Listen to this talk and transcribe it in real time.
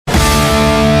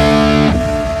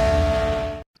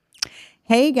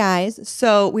Hey guys,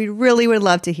 so we really would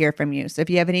love to hear from you. So if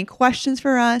you have any questions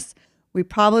for us, we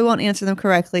probably won't answer them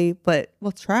correctly, but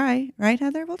we'll try, right,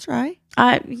 Heather? We'll try.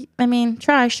 I mean,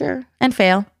 try, sure, and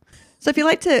fail. So if you'd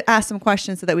like to ask some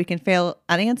questions so that we can fail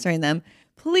at answering them,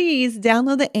 please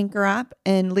download the Anchor app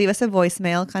and leave us a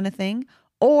voicemail kind of thing.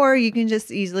 Or you can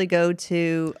just easily go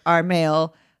to our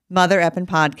mail,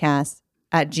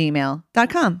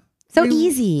 mothereppinpodcast@gmail.com. So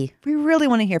easy. We really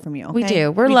want to hear from you. Okay? We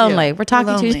do. We're lonely. We're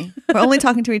talking to We're only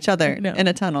talking to each other in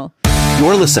a tunnel.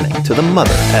 You're listening to the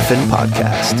Mother Effin'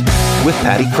 Podcast with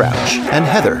Patty Crouch and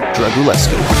Heather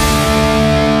Dragulescu.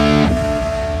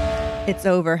 It's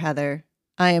over, Heather.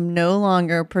 I am no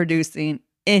longer producing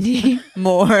any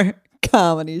more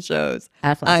comedy shows.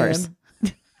 At Flappers.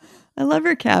 I love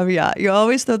your caveat. You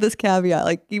always throw this caveat.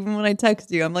 Like even when I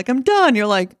text you, I'm like, I'm done. You're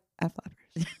like, at Flappers.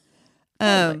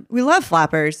 We love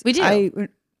Flappers. We do.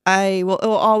 It will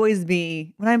always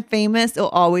be, when I'm famous, it'll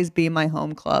always be my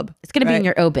home club. It's going to be in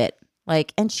your obit.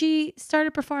 Like, and she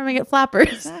started performing at Flappers.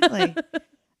 Exactly.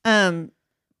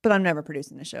 But I'm never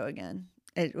producing a show again.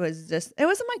 It wasn't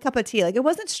my cup of tea. Like it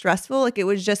wasn't stressful. Like it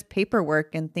was just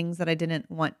paperwork and things that I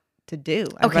didn't want to do.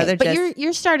 Okay, but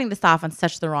you're starting this off on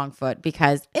such the wrong foot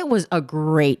because it was a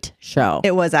great show.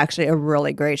 It was actually a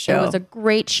really great show. It was a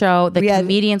great show. The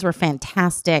comedians were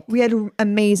fantastic. We had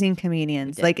amazing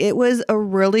comedians. Like it was a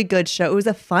really good show. It was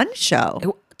a fun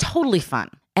show. Totally fun.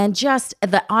 And just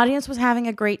the audience was having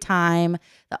a great time.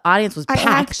 The audience was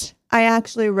packed. I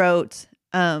actually wrote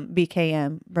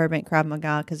BKM, Burbank Krav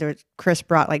Maga, because Chris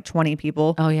brought like 20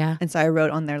 people. Oh, yeah. And so I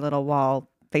wrote on their little wall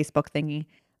Facebook thingy,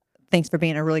 thanks for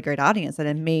being a really great audience. And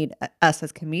it made us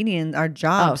as comedians, our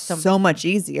job so much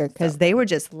easier because they were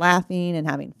just laughing and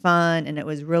having fun. And it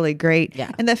was really great.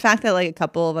 Yeah. And the fact that like a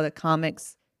couple of other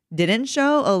comics didn't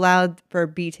show allowed for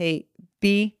BT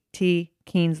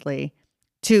Kingsley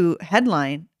to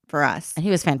headline for us. And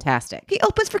he was fantastic. He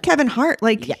opens for Kevin Hart.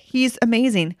 Like he's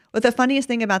amazing. But the funniest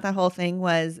thing about that whole thing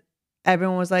was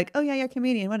everyone was like, oh yeah, you're a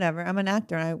comedian, whatever. I'm an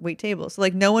actor and I wait tables. So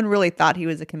like no one really thought he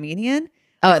was a comedian.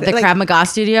 Oh, at the Krav Maga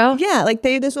studio? Yeah, like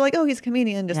they just were like, oh, he's a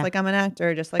comedian, just like I'm an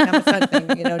actor, just like I'm a something,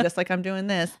 just like I'm doing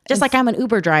this. Just like I'm an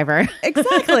Uber driver.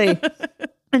 Exactly.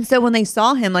 And so when they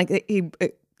saw him, like he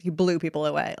blew people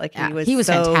away. Like he was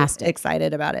so fantastic,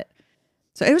 excited about it.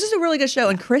 So it was just a really good show.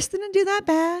 And Chris didn't do that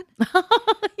bad.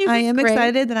 I am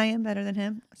excited that I am better than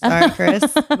him. Sorry, Chris,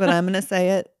 but I'm going to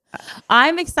say it.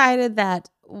 I'm excited that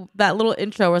little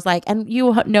intro was like, and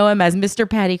you know him as Mr.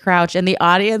 Patty Crouch, and the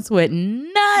audience went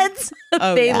nuts.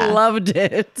 They loved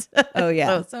it. Oh,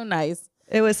 yeah. So nice.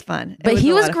 It was fun. But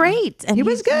he was great. And he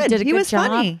was good. He was job.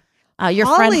 Funny.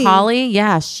 Your friend Holly,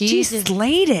 she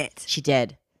slayed it. She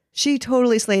did. She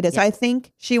totally slayed it. Yeah. So I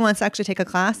think she wants to actually take a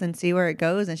class and see where it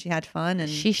goes. And she had fun. And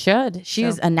she should. She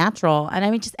was a natural. And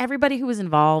I mean, just everybody who was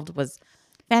involved was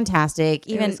fantastic.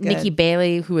 Even Nikki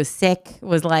Bailey, who was sick,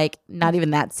 was like not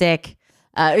even that sick.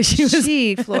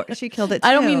 She killed it too.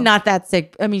 I don't mean not that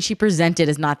sick. I mean, she presented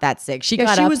as not that sick. She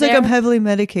was like, I'm heavily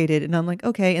medicated. And I'm like,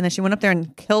 okay. And then she went up there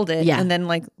and killed it. Yeah. And then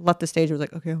like left the stage. I was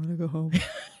like, okay, I'm going to go home.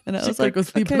 And I was like, go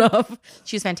sleep it off.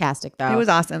 She was fantastic though. It was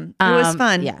awesome. It was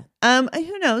fun. Yeah.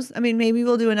 Who knows? I mean, maybe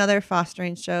we'll do another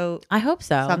fostering show. I hope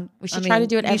so. We should try to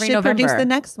do it every November. You should produce the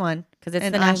next one. Because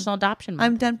it's the National Adoption Month.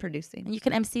 I'm done producing. And you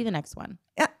can MC the next one.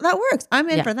 Yeah, that works. I'm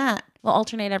in for that. We'll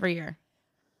alternate every year.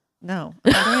 No,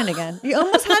 I'm not doing it again. You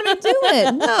almost had me do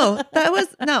it. No,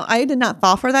 I did not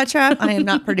fall for that trap. I am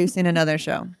not producing another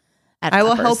show. I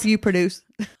will help you produce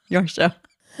your show.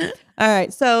 All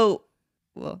right. So,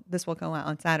 this will go out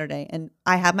on Saturday and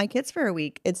I have my kids for a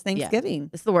week. It's Thanksgiving. Yeah,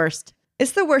 it's the worst.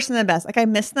 It's the worst and the best. Like I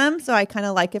miss them. So I kind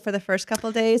of like it for the first couple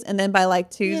of days. And then by like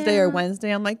Tuesday or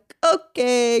Wednesday, I'm like,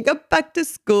 okay, go back to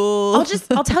school.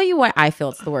 I'll tell you why I feel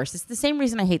it's the worst. It's the same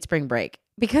reason I hate spring break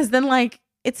because then like,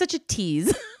 it's such a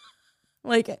tease.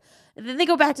 Like then they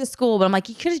go back to school, but I'm like,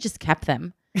 you could have just kept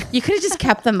them. You could have just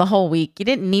kept them the whole week. You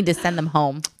didn't need to send them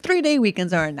home. 3-day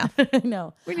weekends are enough.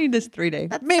 No, we need this 3 day.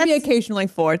 Maybe occasionally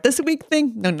 4. This week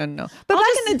thing, no. But back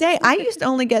in the day, I used to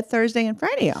only get Thursday and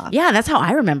Friday off. Yeah, that's how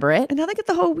I remember it. And now they get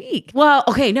the whole week. Well,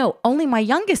 okay, no, only my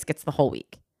youngest gets the whole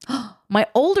week. My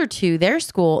older two, their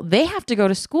school, they have to go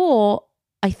to school,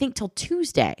 I think, till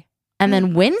Tuesday. And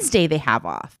then Wednesday they have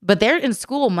off. But they're in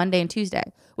school Monday and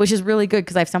Tuesday, which is really good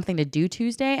because I have something to do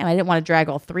Tuesday and I didn't want to drag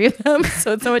all 3 of them.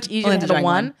 So it's so much easier to drag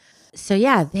one. So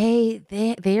yeah,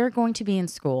 they are going to be in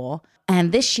school.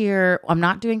 And this year, I'm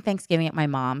not doing Thanksgiving at my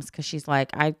mom's because she's like,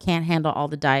 I can't handle all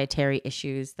the dietary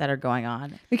issues that are going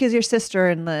on. Because your sister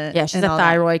and she's a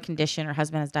thyroid condition. Her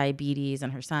husband has diabetes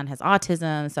and her son has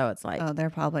autism. So it's like,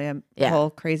 they're probably a whole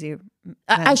crazy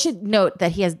I should note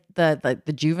that he has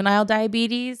the juvenile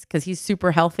diabetes because he's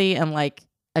super healthy and like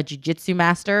a jiu-jitsu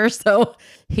master. So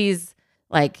he's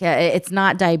like, it's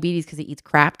not diabetes because he eats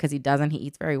crap, because he doesn't. He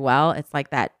eats very well. It's like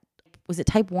that. Was it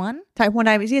type 1? Type 1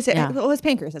 diabetes. Yes, Yeah. well, his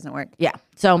pancreas doesn't work. Yeah.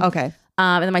 So Okay.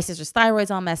 and then my sister's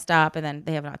thyroid's all messed up, and then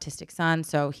they have an autistic son,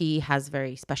 so he has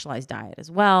very specialized diet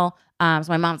as well. So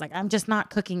my mom's like, I'm just not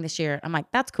cooking this year. I'm like,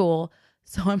 that's cool.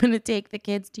 So I'm gonna take the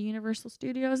kids to Universal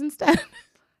Studios instead.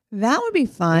 That would be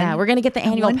fun. Yeah, we're gonna get the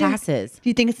annual wonder- passes. Do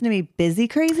you think it's going to be busy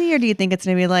crazy, or do you think it's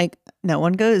going to be like no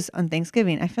one goes on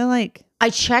Thanksgiving? I feel like I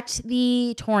checked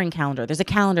the touring calendar. There's a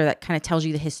calendar that kind of tells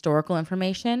you the historical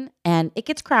information, and it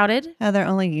gets crowded. Heather,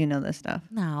 only you know this stuff.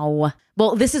 No.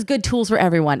 Well, this is good tools for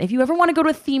everyone. If you ever want to go to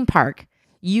a theme park,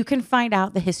 you can find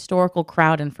out the historical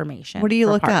crowd information. What do you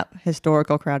for look park. up?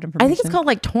 Historical crowd information. I think it's called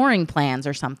like touring plans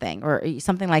or something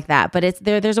like that. But it's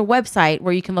there's a website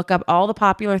where you can look up all the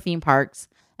popular theme parks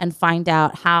and find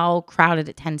out how crowded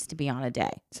it tends to be on a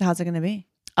day. So how's it going to be?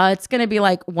 It's going to be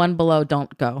like One Below,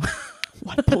 don't go.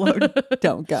 One below,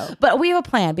 don't go. But we have a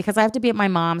plan because I have to be at my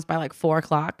mom's by like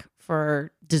 4:00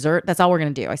 for dessert. That's all we're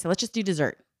going to do. I said, let's just do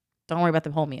dessert. Don't worry about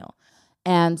the whole meal.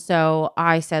 And so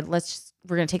I said,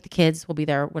 we're going to take the kids. We'll be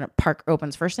there when a park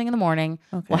opens first thing in the morning.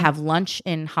 Okay. We'll have lunch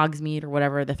in Hogsmeade or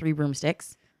whatever, the 3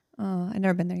 broomsticks. Oh, I've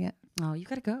never been there yet. Oh, you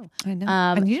got to go. I know.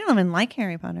 And you don't even like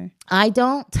Harry Potter. I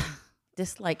don't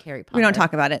dislike Harry Potter. We don't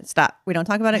talk about it. Stop. We don't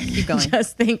talk about it. Keep going.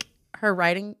 Just think her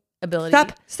writing ability.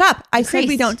 Stop. I said we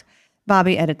decreased. don't.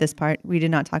 Bobby, edit this part. We did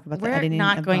not talk about the We're editing.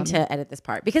 not of going Bobby. to edit this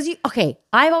part because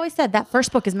I've always said that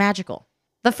first book is magical.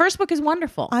 The first book is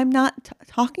wonderful. I'm not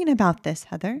talking about this,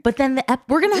 Heather. But then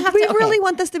we're going to have we to. really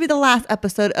want this to be the last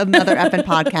episode of Mother Effin'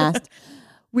 Podcast.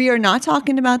 We are not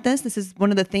talking about this. This is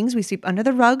one of the things we sweep under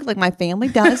the rug, like my family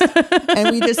does, and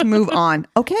we just move on.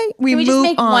 Okay, Can we move just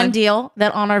make on. one deal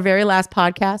that on our very last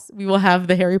podcast, we will have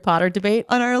the Harry Potter debate?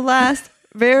 On our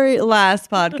very last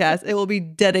podcast, it will be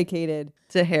dedicated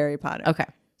to Harry Potter. Okay.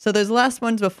 So those last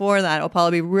ones before that will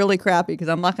probably be really crappy because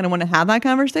I'm not going to want to have that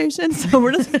conversation. So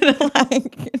we're just going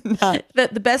to not.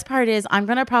 The best part is I'm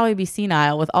going to probably be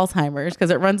senile with Alzheimer's because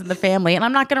it runs in the family and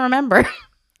I'm not going to remember.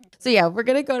 So yeah, we're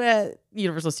going to go to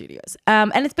Universal Studios.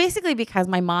 And it's basically because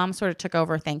my mom sort of took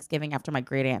over Thanksgiving after my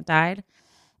great aunt died.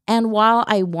 And while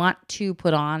I want to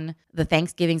put on the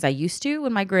Thanksgivings I used to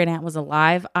when my great aunt was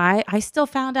alive, I still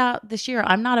found out this year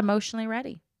I'm not emotionally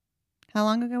ready. How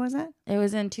long ago was that? It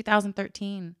was in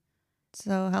 2013.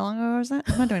 So how long ago was that?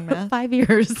 I'm not doing math. 5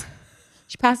 years.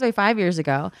 She passed away 5 years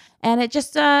ago. And it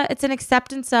just, it's an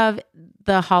acceptance of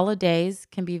the holidays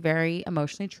can be very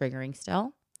emotionally triggering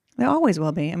still. They always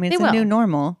will be. I mean, it's They a new will.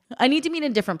 normal. I need to be in a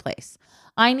different place.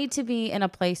 I need to be in a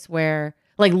place where,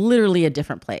 like literally a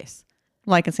different place.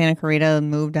 Like in Santa Clarita,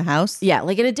 moved a house. Yeah,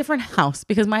 like in a different house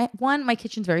because my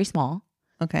kitchen's very small.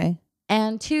 Okay.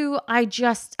 And 2, I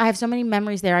have so many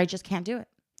memories there. I just can't do it.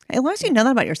 As long as you know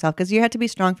that about yourself, because you have to be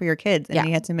strong for your kids, and Yeah.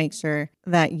 you have to make sure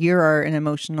that you're an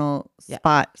emotional Yeah.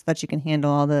 spot so that you can handle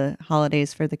all the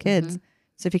holidays for the kids.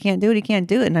 So if you can't do it, you can't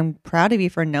do it. And I'm proud of you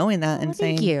for knowing that and Well,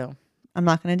 thank saying, you. I'm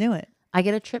not going to do it. I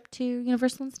get a trip to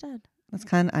Universal instead. That's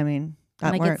kind of, I mean,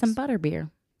 that And I works. get some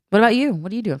butterbeer. What about you?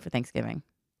 What are you doing for Thanksgiving?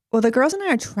 Well, the girls and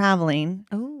I are traveling.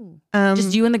 Oh, Um,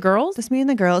 just you and the girls? Just me and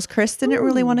the girls. Chris didn't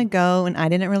really want to go, and I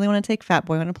didn't really want to take Fat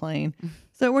Boy on a plane.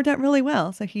 So it worked out really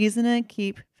well. So he's going to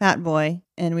keep Fat Boy,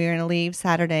 and we're going to leave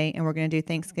Saturday, and we're going to do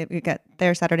Thanksgiving. We got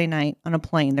there Saturday night on a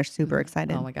plane. They're super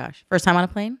excited. Oh my gosh. First time on a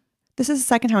plane? This is the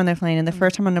second time on their plane, and the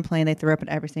first time on the plane, they threw up at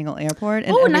every single airport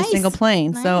and Oh, every nice. single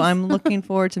plane. So Nice. I'm looking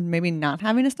forward to maybe not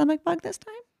having a stomach bug this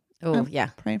time. Oh, I'm yeah.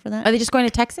 praying for that. Are they just going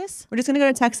to Texas? We're just going to go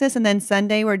to Texas, and then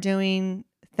Sunday we're doing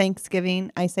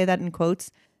Thanksgiving. I say that in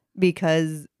quotes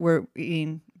because we're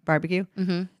eating barbecue.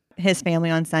 Mm-hmm. His family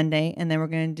on Sunday, and then we're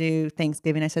going to do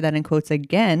Thanksgiving. I said that in quotes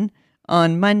again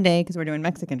on Monday because we're doing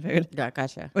Mexican food Yeah,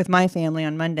 gotcha. with my family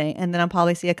on Monday, and then I'll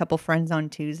probably see a couple friends on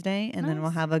Tuesday, and then Nice.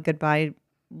 we'll have a goodbye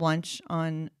lunch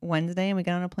on Wednesday, and we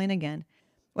get on a plane again.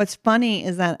 What's funny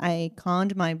is that I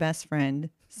conned my best friend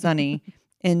Sunny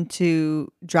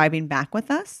into driving back with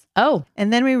us, Oh,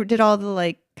 and then we did all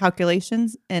the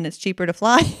calculations, and it's cheaper to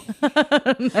fly.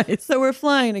 nice. So we're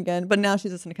flying again, but now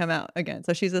she's just going to come out again.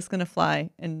 So she's just going to fly.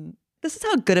 And this is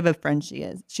how good of a friend she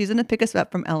is. She's going to pick us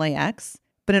up from LAX.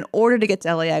 But in order to get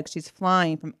to LAX, she's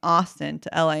flying from Austin to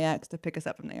LAX to pick us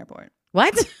up from the airport.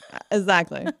 What?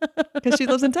 Exactly. Because she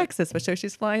lives in Texas, so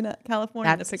she's flying to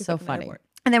California That's to pick us so up from the funny. airport.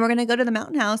 And then we're going to go to the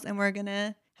Mountain House, and we're going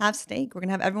to have steak. We're going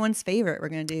to have everyone's favorite. We're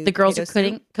going to do The girls are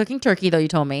potato soup. cooking turkey, though, you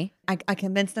told me. I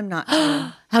convinced them not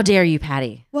to. How dare you,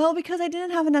 Patty? Well, because I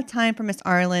didn't have enough time for Miss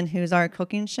Arlen, who's our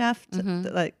cooking chef, Mm-hmm.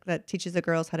 that teaches the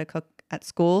girls how to cook at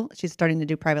school. She's starting to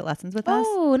do private lessons with us.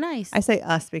 Oh, nice. I say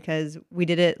us because we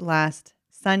did it last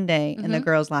Sunday and the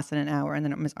girls lasted an hour, and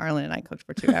then Miss Arlen and I cooked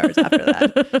for 2 hours after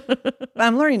that. But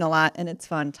I'm learning a lot, and it's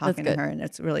fun talking to her, and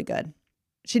it's really good.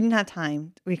 She didn't have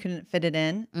time. We couldn't fit it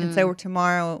in. And so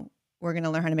tomorrow we're going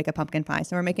to learn how to make a pumpkin pie.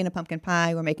 So we're making a pumpkin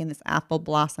pie. We're making this apple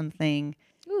blossom thing.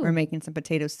 Ooh. We're making some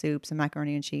potato soup, some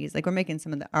macaroni and cheese. Like we're making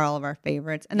some of all of our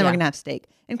favorites. And then we're going to have steak.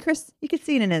 And Chris, you could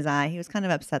see it in his eye. He was kind of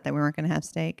upset that we weren't going to have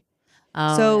steak.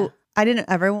 Oh, so I didn't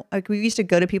ever, like we used to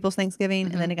go to people's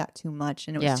Thanksgiving and then it got too much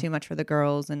and it was too much for the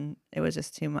girls and it was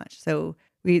just too much. So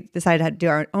we decided to do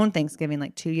our own Thanksgiving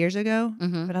like 2 years ago.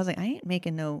 But I was like, I ain't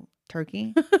making no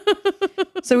turkey.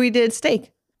 So we did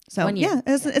steak. So yeah,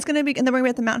 it's going to be, and then we're going to be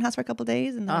at the Mountain House for a couple of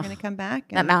days and then we're going to come back.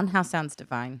 That Mountain House sounds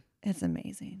divine. It's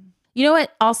amazing. You know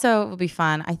what also will be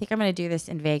fun? I think I'm going to do this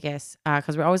in Vegas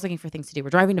because we're always looking for things to do. We're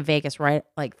driving to Vegas right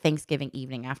like Thanksgiving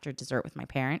evening after dessert with my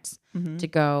parents to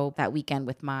go that weekend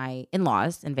with my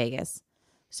in-laws in Vegas.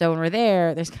 So when we're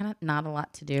there, there's kind of not a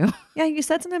lot to do. Yeah, you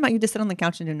said something about you just sit on the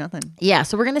couch and do nothing. Yeah,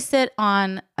 so we're going to sit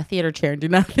on a theater chair and do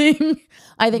nothing.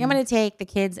 I think I'm going to take the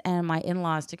kids and my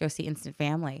in-laws to go see Instant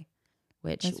Family.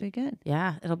 Which that's really good.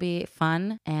 Yeah, it'll be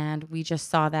fun. And we just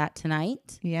saw that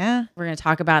tonight. Yeah. We're going to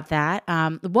talk about that.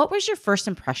 What was your first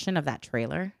impression of that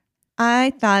trailer?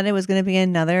 I thought it was going to be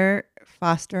another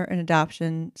foster and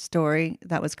adoption story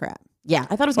that was crap. Yeah,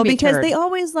 I thought it was going to be because they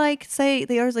always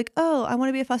oh, I want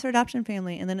to be a foster adoption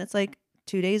family. And then it's like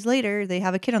 2 days later, they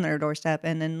have a kid on their doorstep.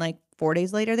 And then like 4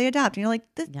 days later, they adopt. And you're like,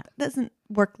 this doesn't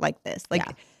work like this. Like,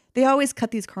 they always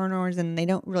cut these corners and they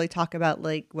don't really talk about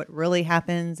like what really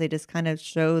happens. They just kind of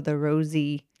show the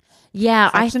rosy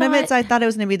section of it. So I thought it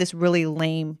was going to be this really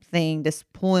lame thing,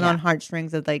 just pulling on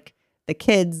heartstrings of like the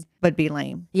kids, but be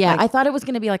lame. Yeah, like, I thought it was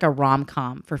going to be like a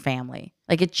rom-com for family.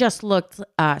 Like it just looked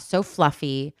so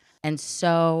fluffy and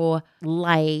so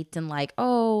light and like,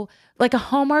 like a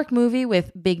Hallmark movie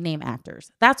with big name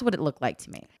actors. That's what it looked like to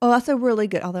me. Oh, that's a really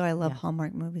good, although I love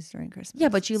Hallmark movies during Christmas. Yeah,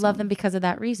 but you love them because of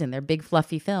that reason. They're big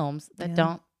fluffy films that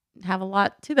don't have a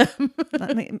lot to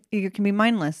them. You can be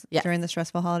mindless during the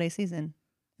stressful holiday season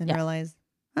and realize,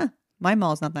 my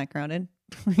mall's not that crowded.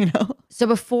 You know. So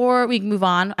before we move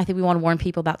on, I think we want to warn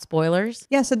people about spoilers.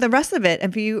 Yeah, so the rest of it,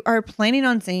 if you are planning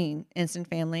on seeing Instant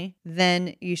Family,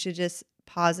 then you should just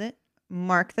pause it,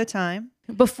 mark the time.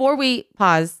 Before we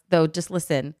pause, though, just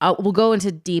listen. We'll go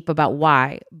into deep about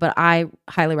why, but I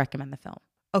highly recommend the film.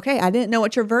 Okay, I didn't know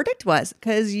what your verdict was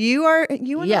because you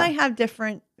and I have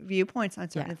different viewpoints on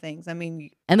certain things. I mean,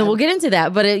 and then we'll get into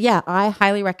that. But I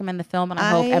highly recommend the film, and I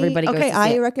hope everybody goes to see it.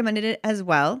 I recommended it as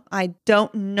well. I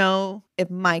don't know if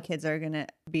my kids are gonna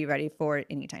be ready for it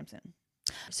anytime soon.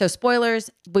 So spoilers,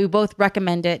 we both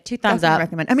recommend it. 2 thumbs up.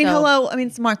 Recommend. I mean,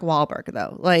 it's Mark Wahlberg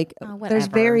though. Like, there's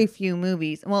very few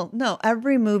movies. Well, no,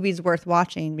 every movie's worth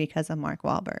watching because of Mark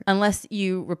Wahlberg. Unless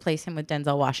you replace him with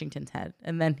Denzel Washington's head,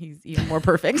 and then he's even more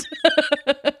perfect.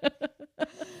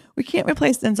 We can't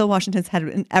replace Denzel Washington's head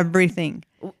in everything.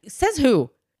 Says who?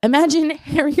 Imagine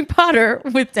Harry Potter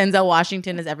with Denzel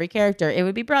Washington as every character. It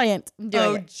would be brilliant.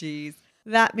 Jeez.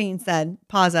 That being said,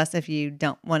 pause us if you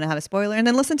don't want to have a spoiler and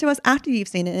then listen to us after you've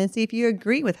seen it and see if you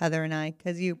agree with Heather and I,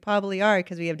 because you probably are,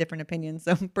 because we have different opinions.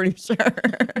 So I'm pretty sure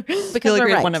because you'll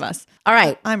agree with one of us. All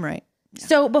right. I'm right. Yeah.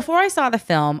 So before I saw the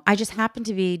film, I just happened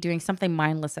to be doing something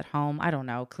mindless at home. I don't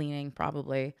know, cleaning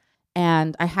probably.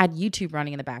 And I had YouTube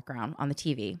running in the background on the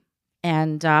TV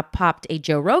and popped a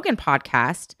Joe Rogan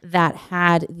podcast that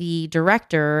had the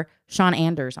director, Sean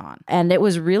Anders, on. And it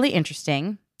was really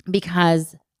interesting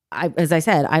because as I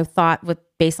said, I thought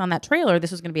based on that trailer, this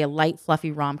was going to be a light,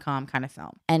 fluffy rom-com kind of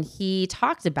film. And he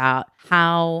talked about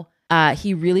how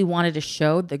he really wanted to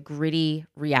show the gritty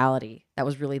reality that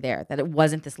was really there, that it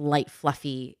wasn't this light,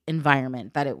 fluffy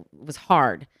environment, that it was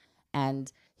hard.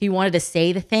 And he wanted to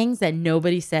say the things that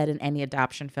nobody said in any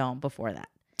adoption film before that.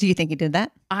 Do you think he did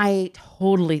that? I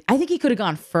think he could have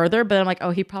gone further, but I'm like,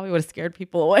 he probably would have scared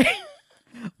people away.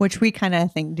 Which we kind of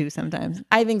think do sometimes.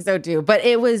 I think so too. But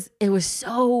it was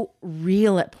so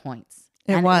real at points.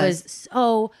 It was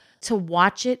so, to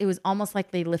watch it, it was almost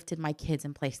like they lifted my kids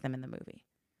and placed them in the movie.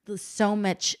 So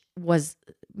much was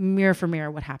mirror for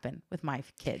mirror what happened with my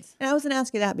kids. And I was going to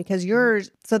ask you that because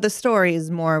so the story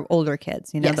is more older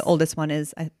kids. You know, the oldest one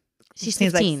is, she's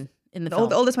 15 in the film.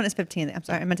 The oldest one is 15. I'm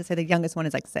sorry. I meant to say the youngest one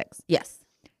is like 6. Yes.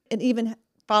 It even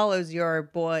follows your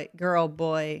girl,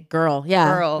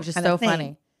 which is so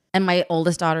funny. And my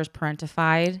oldest daughter's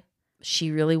parentified.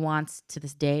 She really wants to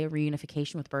this day a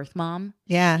reunification with birth mom.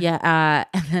 And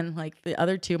then like the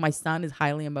other two, my son is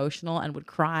highly emotional and would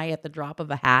cry at the drop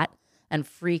of a hat and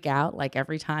freak out like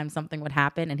every time something would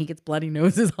happen, and he gets bloody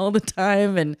noses all the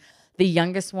time. And The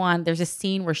youngest one, there's a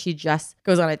scene where she just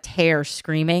goes on a tear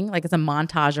screaming. Like it's a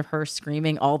montage of her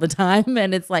screaming all the time.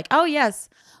 And it's like, oh, yes,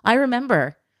 I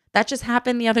remember. That just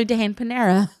happened the other day in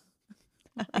Panera.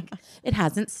 It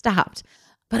hasn't stopped.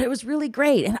 But it was really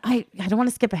great. And I don't want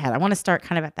to skip ahead. I want to start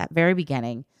kind of at that very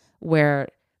beginning where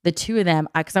the two of them,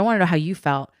 because I want to know how you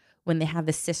felt when they had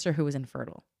this sister who was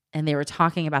infertile. And they were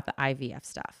talking about the IVF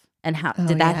stuff. And how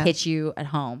did that hit you at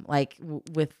home? Like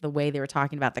with the way they were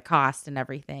talking about the cost and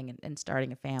everything and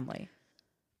starting a family.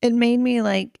 It made me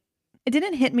like, it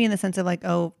didn't hit me in the sense of like,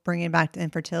 oh, bringing it back to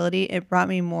infertility. It brought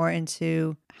me more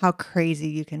into how crazy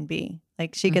you can be.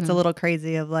 Like she gets a little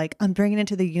crazy of like, I'm bringing it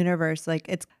into the universe. Like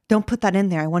it's, don't put that in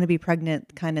there. I want to be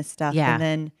pregnant kind of stuff. Yeah. And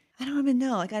then I don't even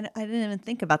know. Like I didn't even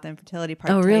think about the infertility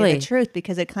part. Oh, to tell you really? the truth,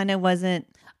 because it kind of wasn't.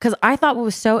 Because I thought what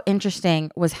was so interesting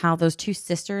was how those two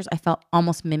sisters, I felt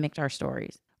almost mimicked our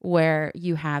stories, where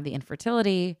you had the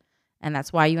infertility and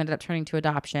that's why you ended up turning to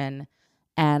adoption.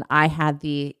 And I had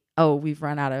the, oh, we've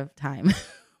run out of time.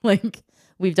 Like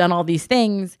we've done all these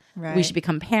things. Right. We should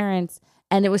become parents.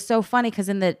 And it was so funny because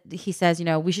he says, you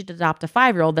know, we should adopt a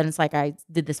 5-year-old. Then it's like, I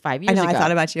did this 5 years ago. I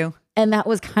thought about you. And that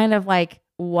was kind of like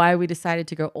why we decided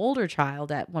to go older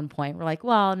child at one point. We're like,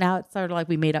 well, now it's sort of like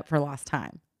we made up for lost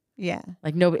time. Yeah.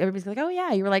 Like nobody, everybody's like, oh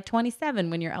yeah, you were like 27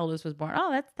 when your eldest was born.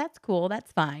 Oh, that's cool.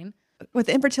 That's fine. With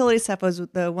the infertility stuff, was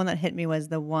the one that hit me was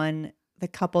the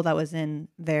couple that was in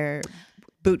their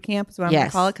boot camp is what I'm going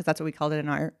to call it, because that's what we called it in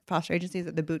our foster agencies,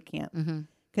 at the boot camp.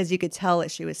 Because you could tell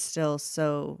that she was still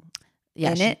so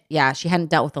in it. Yeah, she hadn't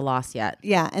dealt with the loss yet.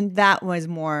 Yeah, and that was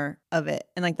more of it.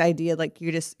 And like the idea, like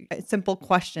you just, a simple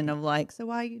question of like, so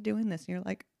why are you doing this? And you're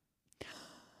like,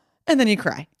 and then you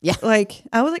cry. Yeah. Like,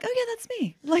 I was like, oh yeah, that's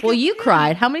me. Like, well, you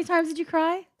cried. How many times did you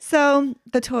cry? So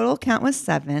the total count was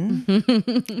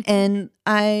 7. And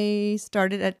I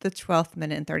started at the 12th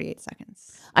minute and 38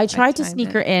 seconds. I tried to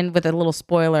sneak her in with a little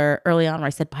spoiler early on where I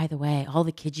said, by the way, all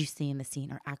the kids you see in the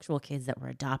scene are actual kids that were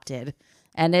adopted.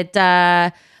 And it,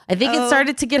 I think it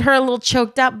started to get her a little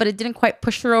choked up, but it didn't quite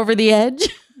push her over the edge.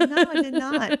 No, I did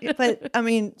not. But I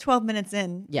mean, 12 minutes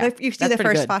in, you see the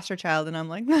first foster child, and I'm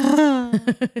like,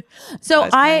 so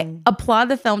I applaud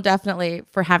the film definitely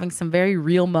for having some very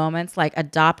real moments. Like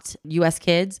Adopt US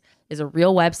Kids is a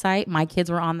real website. My kids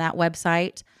were on that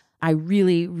website. I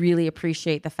really, really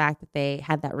appreciate the fact that they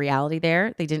had that reality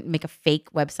there. They didn't make a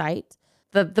fake website.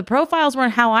 The profiles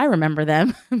weren't how I remember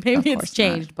them. Maybe it's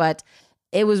changed, but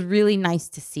it was really nice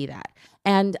to see that.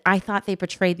 And I thought they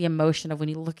portrayed the emotion of when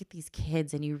you look at these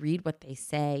kids and you read what they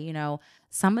say, you know,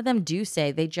 some of them do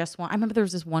say they just want, I remember there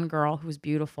was this one girl who was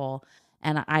beautiful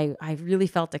and I really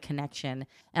felt a connection,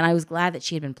 and I was glad that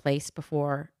she had been placed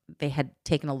before they had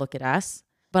taken a look at us.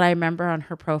 But I remember on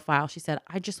her profile, she said,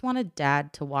 I just wanted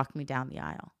dad to walk me down the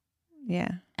aisle. Yeah.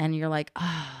 And you're like,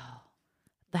 oh,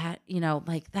 that, you know,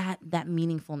 like that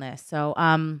meaningfulness. So,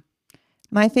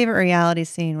 my favorite reality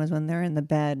scene was when they're in the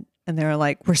bed and they're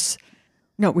like,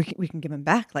 we can give him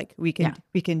back. Like we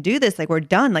can do this. Like we're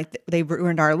done. Like they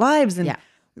ruined our lives, and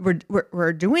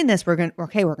we're doing this. We're done.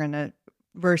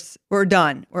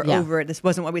 We're over it. This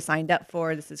wasn't what we signed up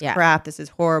for. This is crap. This is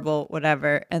horrible,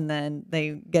 whatever. And then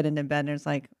they get into bed and it's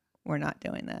like, we're not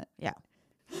doing that. Yeah.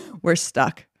 We're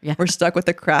stuck. Yeah. We're stuck with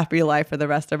a crappy life for the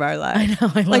rest of our lives. I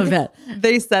know. I love that.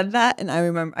 They said that. And I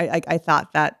remember, I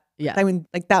thought that. Yeah. I mean,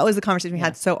 like that was the conversation we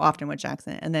had so often with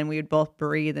Jackson. And then we would both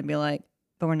breathe and be like,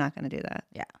 but we're not going to do that.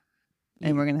 Yeah.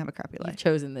 And we're going to have a crappy life. You've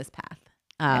chosen this path.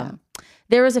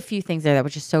 There was a few things there that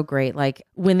was just so great. Like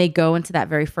when they go into that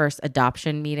very first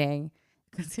adoption meeting,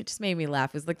 because it just made me laugh.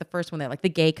 It was like the first one that like the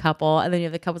gay couple, and then you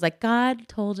have the couple's like, God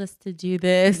told us to do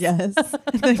this. Yes.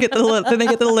 then they get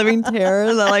the living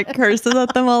terror that like curses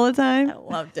at them all the time. I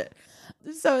loved it.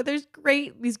 So there's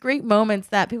these great moments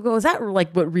that people go, is that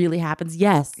like what really happens?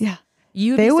 Yes. Yeah.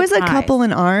 There was a couple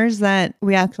in ours that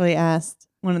we actually asked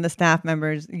one of the staff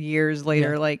members years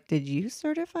later, like, did you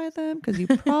certify them? Because you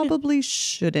probably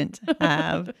shouldn't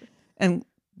have. And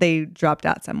they dropped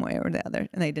out some way or the other,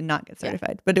 and they did not get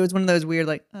certified. Yeah. But it was one of those weird,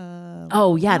 like,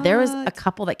 there was a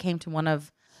couple that came to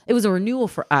it was a renewal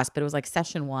for us, but it was like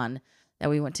session 1 that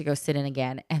we went to go sit in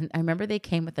again. And I remember they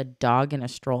came with a dog in a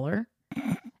stroller.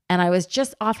 And I was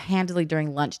just offhandedly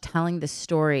during lunch telling this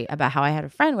story about how I had a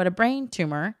friend who had a brain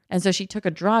tumor. And so she took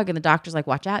a drug, and the doctor's like,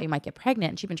 watch out, you might get pregnant.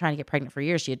 And she'd been trying to get pregnant for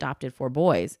years. She adopted 4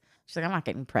 boys. She's like, I'm not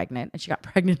getting pregnant. And she got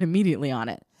pregnant immediately on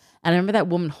it. And I remember that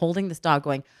woman holding this dog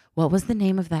going, what was the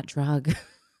name of that drug?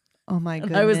 Oh my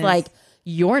goodness. I was like,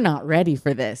 you're not ready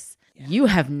for this. Yeah. You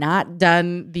have not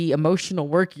done the emotional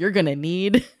work you're going to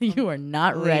need. You are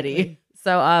not ready.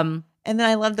 So, And then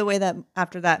I love the way that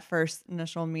after that first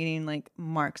initial meeting, like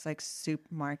Mark's like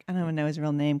Mark. I don't even know his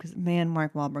real name because man,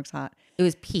 Mark Wahlberg's hot. It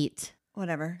was Pete.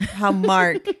 Whatever. How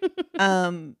Mark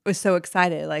was so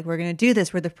excited. Like, we're gonna do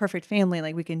this. We're the perfect family.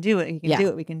 Like, we can do it. You can do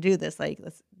it. We can do this. Like,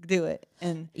 let's do it.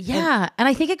 And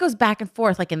I think it goes back and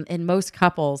forth. Like in most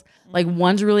couples, like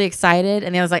one's really excited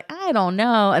and the other's like, I don't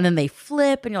know. And then they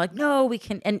flip and you're like, no, we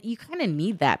can. And you kind of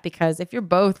need that because if you're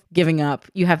both giving up,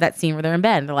 you have that scene where they're in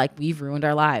bed and they're like, we've ruined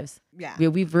our lives. Yeah.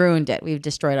 We've ruined it. We've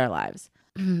destroyed our lives.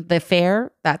 The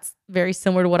fair, that's very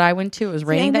similar to what I went to. It was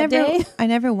raining that day. I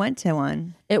never went to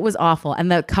one. It was awful.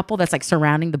 And the couple that's like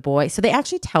surrounding the boy. So they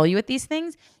actually tell you at these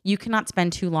things, you cannot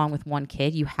spend too long with one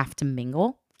kid. You have to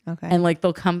mingle. Okay. And like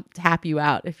they'll come tap you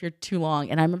out if you're too long.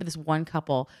 And I remember this one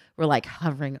couple were like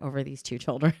hovering over these two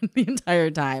children the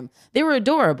entire time. They were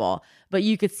adorable, but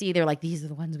you could see they're like, these are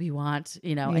the ones we want,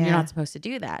 and you're not supposed to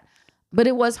do that. But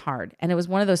it was hard. And it was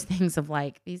one of those things of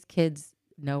like, these kids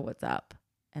know what's up.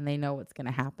 And they know what's going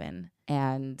to happen.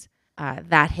 And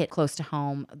that hit close to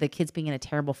home. The kids being in a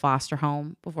terrible foster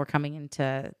home before coming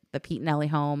into the Pete and Ellie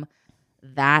home,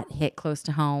 that hit close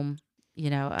to home.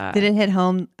 Did it hit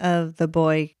home of the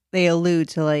boy? They allude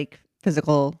to like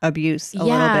physical abuse a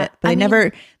little bit, but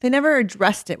they never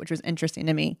addressed it, which was interesting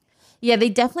to me. Yeah, they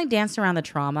definitely danced around the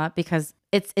trauma because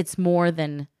it's more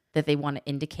than that they want to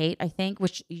indicate, I think,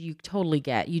 which you totally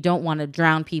get. You don't want to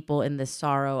drown people in this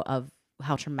sorrow of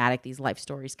how traumatic these life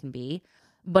stories can be.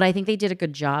 But I think they did a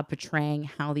good job portraying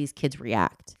how these kids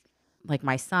react. Like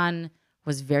my son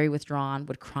was very withdrawn,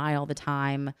 would cry all the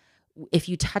time. If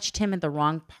you touched him at the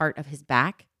wrong part of his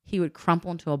back, he would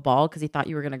crumple into a ball because he thought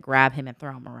you were going to grab him and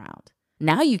throw him around.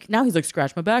 Now he's like,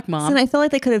 scratch my back, Mom. And I feel like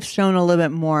they could have shown a little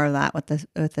bit more of that with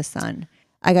the son.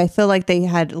 Like, I feel like they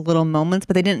had little moments,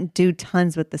 but they didn't do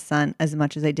tons with the son as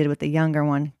much as they did with the younger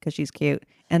one because she's cute,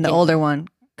 and the older one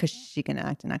because she can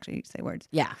act and actually say words.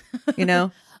 Yeah.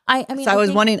 I mean, so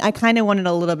I kind of wanted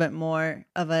a little bit more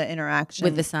of an interaction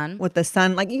with the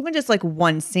son. Like even just like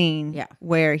one scene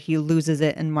where he loses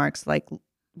it and Mark's like,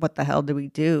 what the hell do we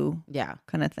do? Yeah.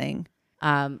 Kind of thing.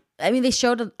 I mean, they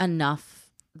showed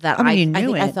enough that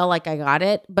I felt like I got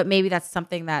it, but maybe that's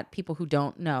something that people who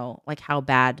don't know, like how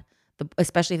bad,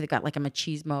 especially if they've got like a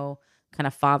machismo kind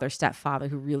of stepfather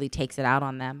who really takes it out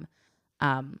on them.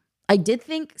 I did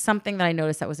think something that I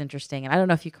noticed that was interesting, and I don't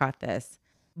know if you caught this,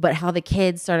 but how the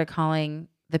kids started calling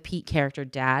the Pete character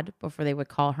dad before they would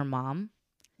call her mom.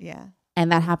 Yeah. And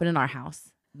that happened in our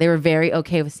house. They were very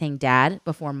okay with saying dad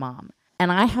before mom.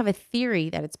 And I have a theory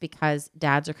that it's because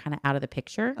dads are kind of out of the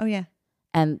picture. Oh, yeah.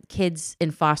 And kids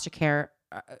in foster care,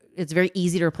 it's very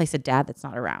easy to replace a dad that's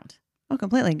not around. Oh,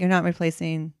 completely. You're not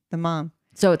replacing the mom.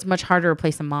 So it's much harder to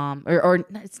replace a mom, or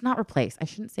it's not replace. I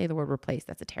shouldn't say the word replace.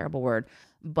 That's a terrible word.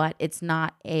 But it's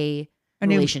not a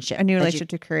relationship. A new relationship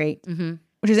to create. Mm-hmm.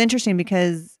 Which is interesting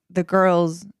because the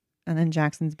girls and then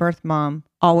Jackson's birth mom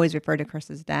always referred to Chris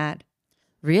as dad.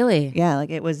 Really? Yeah, like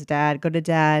it was dad, go to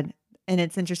dad. And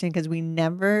it's interesting because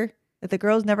the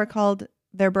girls never called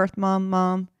their birth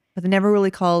mom, but they never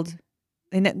really called,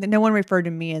 no one referred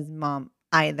to me as mom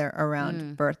either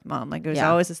around birth mom. Like it was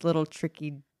always this little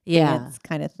tricky dance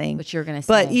kind of thing. What you're going to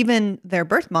say. But even their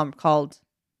birth mom called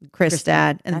Chris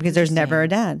dad, and because there's never a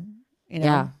dad.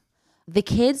 Yeah. The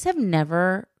kids have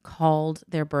never called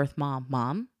their birth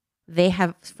mom. They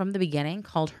have, from the beginning,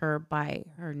 called her by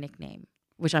her nickname,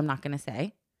 which I'm not going to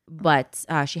say. But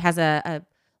she has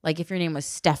like if your name was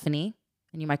Stephanie,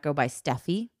 and you might go by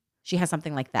Steffi, she has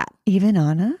something like that. Even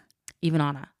Anna?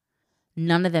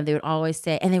 None of them. They would always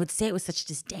say, and they would say it with such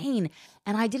disdain.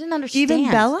 And I didn't understand.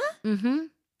 Even Bella? Mm-hmm.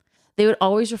 They would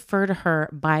always refer to her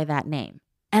by that name.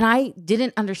 And I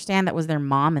didn't understand that was their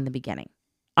mom in the beginning.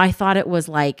 I thought it was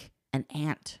like an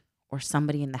aunt or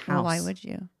somebody in the house. Well, why would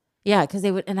you? Yeah, because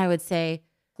they would, and I would say,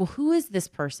 well, who is this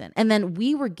person? And then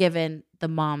we were given the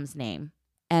mom's name,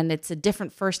 and it's a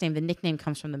different first name. The nickname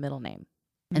comes from the middle name.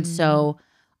 And so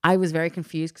I was very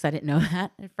confused because I didn't know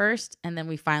that at first. And then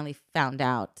we finally found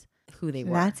out who they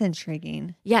were. That's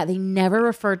intriguing. Yeah, they never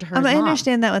referred to her as mom. I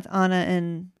understand that with Anna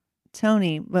and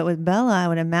Tony, but with Bella, I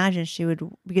would imagine she would,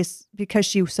 because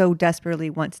she so desperately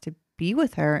wants to be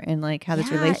with her and like have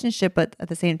this relationship, but at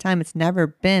the same time, it's never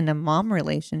been a mom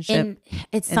relationship. And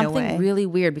it's something really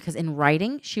weird because in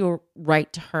writing, she will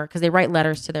write to her because they write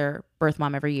letters to their birth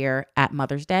mom every year at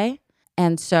Mother's Day.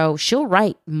 And so she'll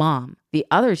write mom. The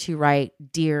other two write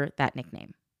dear, that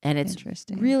nickname. And it's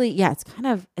really, it's kind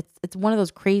of, it's one of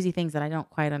those crazy things that I don't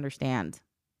quite understand.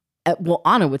 Well,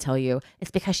 Anna would tell you,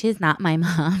 it's because she's not my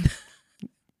mom.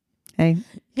 Hey,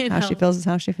 how she feels is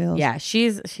how she feels. Yeah,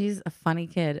 she's a funny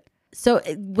kid. So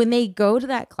when they go to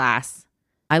that class,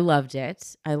 I loved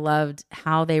it. I loved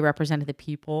how they represented the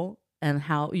people and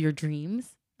how your dreams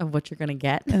of what you're going to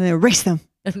get And then erase them.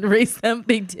 and erase them.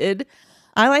 They did.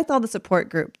 I liked all the support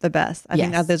group the best. I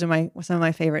think Yes. those are some of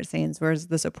my favorite scenes. Whereas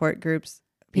the support groups,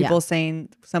 people saying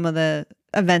some of the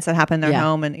events that happen in their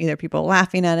home, and either people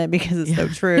laughing at it because it's so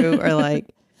true, or like.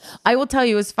 I will tell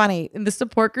you, it was funny. In the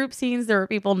support group scenes, there were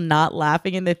people not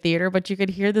laughing in the theater, but you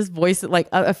could hear this voice, like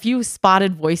a few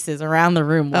spotted voices around the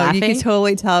room laughing. You could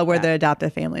totally tell where the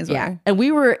adoptive families were. And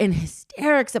we were in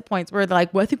hysterics at points where they're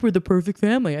like, well, I think we're the perfect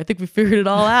family. I think we figured it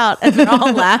all out. And they're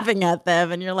all laughing at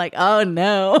them. And you're like, oh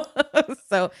no.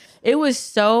 So it was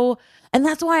so, and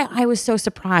that's why I was so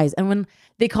surprised. And when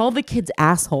they called the kids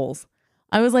assholes,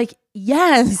 I was like,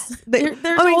 yes, they're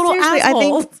total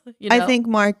assholes. I think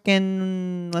Mark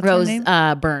and what's Rose her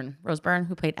name? Rose Byrne,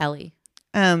 who played Ellie.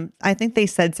 I think they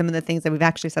said some of the things that we've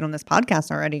actually said on this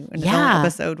podcast already in the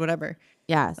episode, whatever.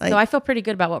 Yeah. So I feel pretty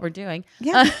good about what we're doing.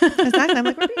 Yeah, exactly. I'm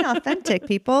like, we're being authentic,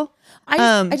 people.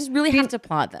 I just really have to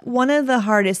applaud them. One of the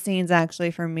hardest scenes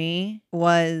actually for me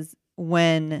was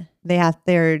when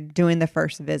they're doing the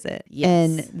first visit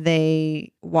and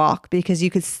they walk, because you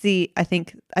could see, I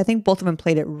think both of them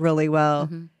played it really well,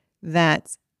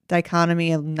 that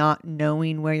dichotomy of not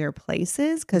knowing where your place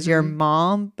is, because you're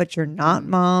mom but you're not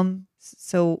mom,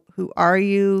 so who are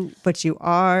you? But you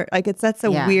are, like, that's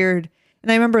a weird.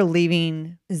 And I remember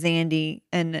leaving Zandy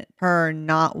and her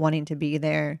not wanting to be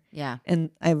there,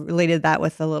 and I related that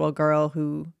with the little girl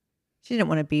who she didn't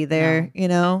want to be there, you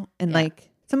know, and like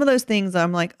some of those things,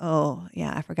 I'm like, oh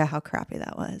yeah, I forgot how crappy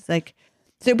that was. Like,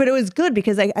 so, but it was good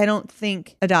because I don't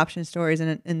think adoption stories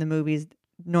in the movies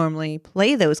normally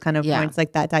play those kind of points,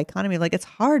 like that dichotomy. Like, it's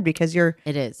hard because they're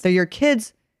your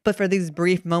kids, but for these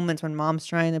brief moments when mom's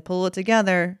trying to pull it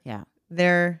together,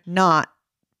 they're not,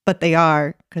 but they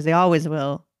are, because they always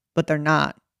will, but they're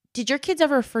not. Did your kids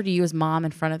ever refer to you as mom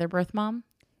in front of their birth mom?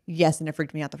 Yes, and it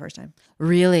freaked me out the first time.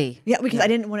 Really? Yeah, because I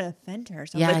didn't want to offend her.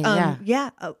 So I'm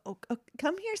like, oh,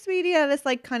 come here, sweetie. I just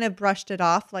like kind of brushed it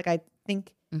off. Like, I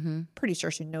think, pretty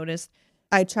sure she noticed.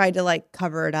 I tried to like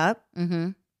cover it up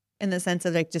in the sense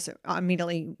of like just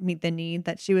immediately meet the need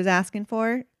that she was asking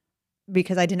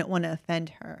because I didn't want to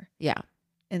offend her. Yeah.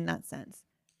 In that sense.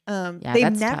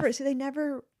 They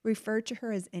never referred to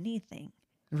her as anything.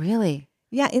 Really?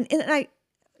 Yeah. And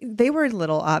they were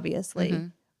little,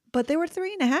 obviously. But they were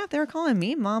 3.5. They were calling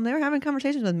me mom. They were having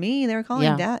conversations with me. They were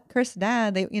calling Chris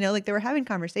dad. They, like they were having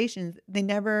conversations. They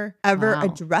never ever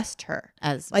addressed her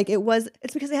as like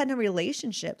it's because they had no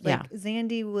relationship. Like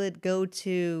Zandy would go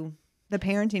to the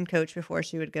parenting coach before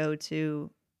she would go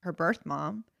to her birth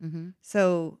mom.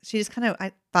 So she just kind of,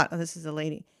 I thought, oh, this is a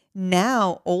lady.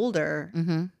 Now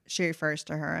older, she refers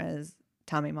to her as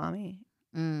Tommy mommy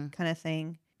kind of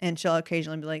thing. And she'll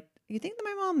occasionally be like, you think that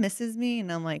my mom misses me? And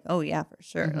I'm like, oh yeah, for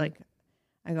sure. Like,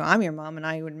 I go, I'm your mom and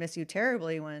I would miss you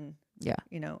terribly when,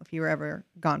 if you were ever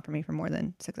gone from me for more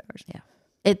than 6 hours. Yeah.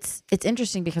 It's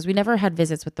interesting because we never had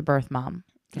visits with the birth mom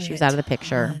because she was out of the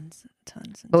picture.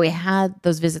 But we had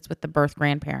those visits with the birth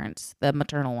grandparents, the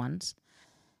maternal ones.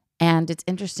 And it's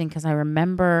interesting because I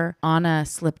remember Anna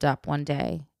slipped up one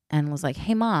day and was like,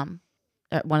 hey mom,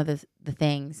 at one of the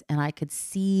things. And I could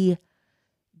see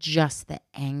just the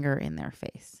anger in their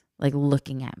face. Like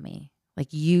looking at me, like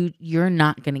you're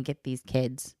not going to get these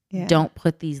kids. Yeah. Don't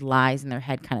put these lies in their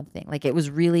head kind of thing. Like, it was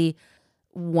really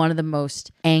one of the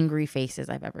most angry faces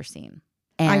I've ever seen.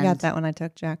 And I got that when I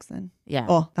took Jackson. Yeah.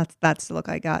 Oh, that's the look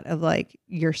I got of like,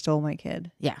 you're still my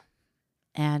kid. Yeah.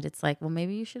 And it's like, well,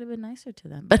 maybe you should have been nicer to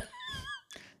them. But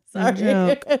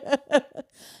sorry.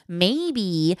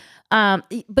 Maybe.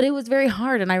 But it was very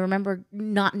hard. And I remember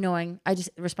not knowing. I just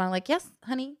responded like, yes,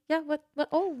 honey. Yeah. What?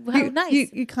 Oh, how nice.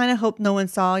 You kind of hope no one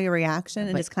saw your reaction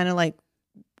and just kind of like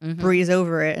breeze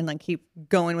over it and like keep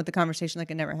going with the conversation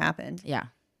like it never happened. Yeah.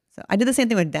 So I did the same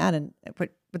thing with dad. But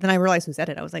then I realized who said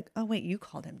it. I was like, oh, wait, you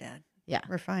called him dad. Yeah.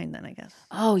 We're fine then, I guess.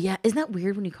 Oh, yeah. Isn't that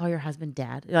weird when you call your husband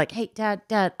dad? You're like, hey, dad.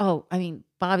 Oh, I mean,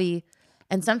 Bobby.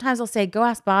 And sometimes I'll say, go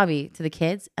ask Bobby to the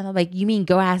kids. And I'm like, you mean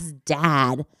go ask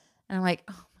dad? And I'm like,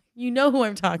 oh, you know who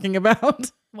I'm talking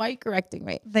about. Why are you correcting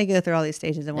me? They go through all these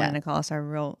stages of wanting to call us our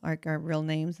real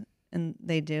names. And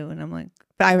they do. And I'm like,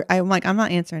 but I'm like, I'm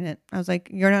not answering it. I was like,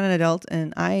 you're not an adult.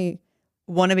 And I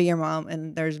want to be your mom.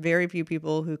 And there's very few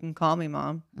people who can call me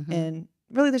mom. And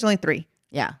really, there's only 3.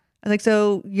 Yeah. I was like,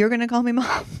 so you're going to call me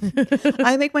mom?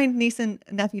 I make my niece and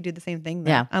nephew do the same thing.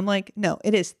 Though. Yeah. I'm like, no,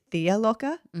 it is Tia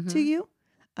Loca to you.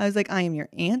 I was like, I am your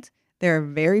aunt. There are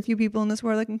very few people in this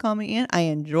world that can call me aunt. I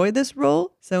enjoy this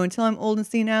role. So until I'm old and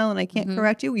senile and I can't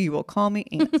correct you, you will call me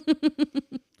aunt.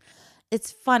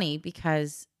 It's funny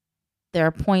because there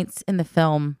are points in the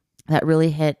film that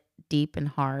really hit deep and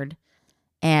hard.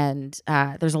 And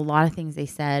there's a lot of things they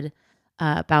said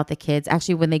about the kids.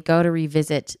 Actually, when they go to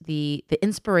revisit the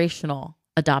inspirational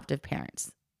adoptive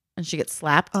parents, and she gets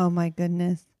slapped. Oh my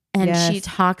goodness. And she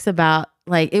talks about,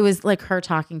 like, it was like her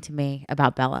talking to me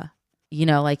about Bella. You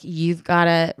know, like, you've got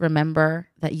to remember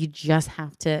that you just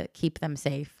have to keep them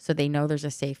safe so they know there's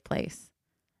a safe place.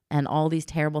 And all these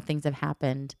terrible things have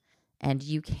happened and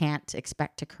you can't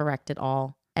expect to correct it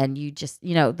all. And you just,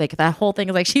 you know, like that whole thing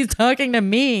is like, she's talking to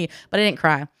me, but I didn't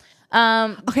cry.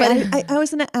 Okay, I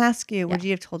was going to ask you, would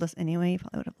you have told us anyway? You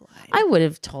probably would have lied. I would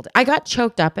have told it. I got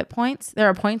choked up at points. There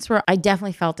are points where I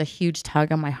definitely felt a huge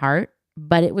tug on my heart,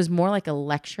 but it was more like a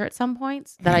lecture at some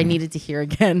points that I needed to hear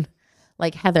again.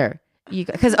 Like, Heather,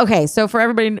 because, okay, so for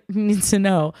everybody who needs to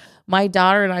know, my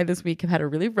daughter and I this week have had a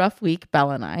really rough week,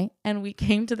 Bella and I, and we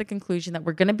came to the conclusion that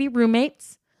we're going to be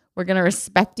roommates. We're going to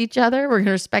respect each other. We're going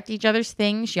to respect each other's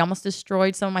things. She almost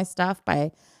destroyed some of my stuff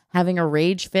by having a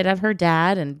rage fit at her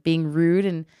dad and being rude.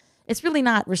 And it's really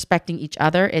not respecting each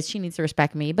other. It's she needs to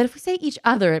respect me. But if we say each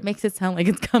other, it makes it sound like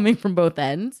it's coming from both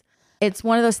ends. It's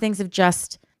one of those things of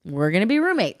just, we're going to be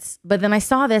roommates. But then I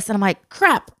saw this and I'm like,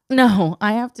 crap, no,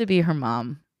 I have to be her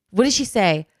mom. What did she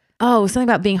say? Oh, something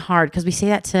about being hard, because we say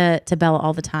that to Bella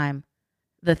all the time.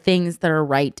 The things that are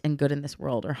right and good in this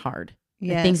world are hard.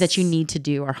 Yes. The things that you need to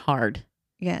do are hard.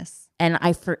 Yes. And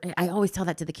I always tell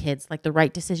that to the kids, like, the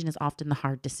right decision is often the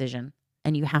hard decision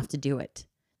and you have to do it.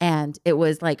 And it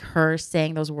was like her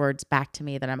saying those words back to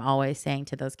me that I'm always saying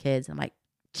to those kids. I'm like,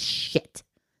 shit.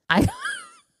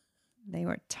 They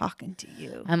were talking to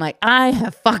you. I'm like, I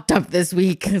have fucked up this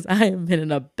week because I have been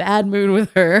in a bad mood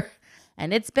with her.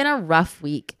 And it's been a rough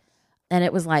week. And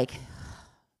it was like,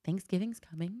 Thanksgiving's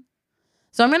coming.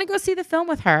 So I'm going to go see the film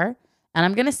with her. And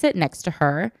I'm going to sit next to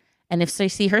her. And if I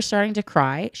see her starting to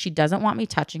cry, she doesn't want me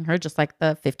touching her, just like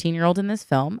the 15-year-old in this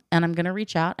film. And I'm going to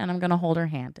reach out and I'm going to hold her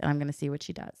hand and I'm going to see what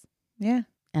she does. Yeah.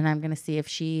 And I'm going to see if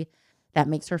that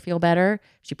makes her feel better.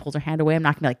 She pulls her hand away. I'm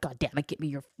not going to be like, God damn it, give me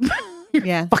your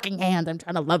fucking hand. I'm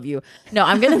trying to love you. No,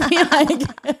 I'm going to be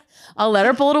like, I'll let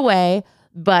her pull it away.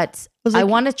 But I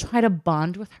want to try to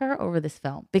bond with her over this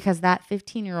film because that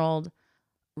 15-year-old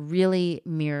really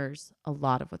mirrors a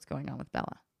lot of what's going on with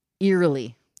Bella.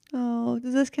 Eerily. Oh,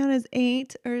 does this count as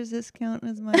 8 or does this count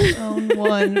as my own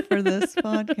 1 for this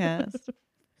podcast?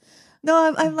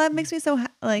 No, that makes me so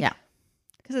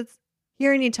because it's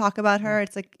hearing you talk about her.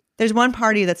 It's like there's one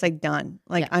party that's like done.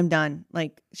 Like I'm done.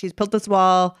 Like she's built this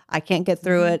wall. I can't get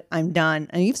through it. I'm done.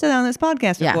 And you've said that on this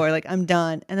podcast before. Like I'm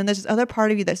done. And then there's this other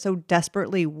part of you that so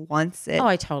desperately wants it. Oh,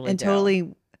 I totally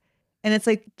do. And it's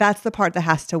like that's the part that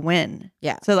has to win.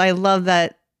 Yeah. So I love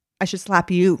that. I should slap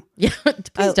you. Yeah.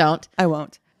 Please don't. I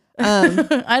won't.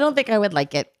 I don't think I would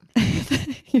like it.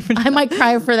 I might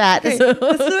cry for that. Okay. So.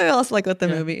 That's what I also like with the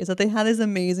movie is that they had these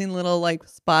amazing little like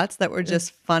spots that were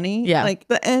just funny. Yeah. Like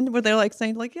the end where they're like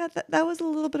saying like, yeah, that was a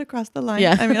little bit across the line.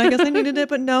 Yeah. I mean, I guess I needed it,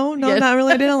 but no, not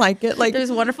really. I didn't like it. Like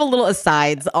there's wonderful little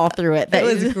asides all through it. That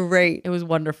was great. It was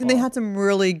wonderful. And they had some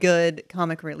really good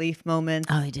comic relief moments.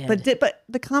 Oh, they did. But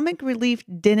the comic relief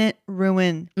didn't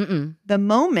ruin the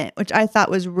moment, which I thought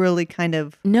was really kind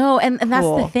of no. And cool. that's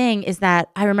the thing is that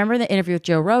I remember the interview with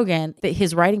Joe Rogan that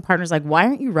his writing partner's like, why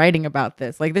aren't you writing about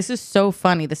this? Like, this is so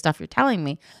funny, the stuff you're telling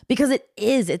me, because it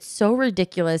is. It's so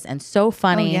ridiculous and so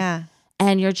funny. Oh, yeah.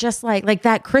 And you're just like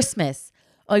that Christmas.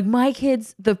 Like my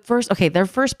kids, their first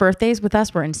birthdays with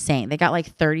us were insane. They got like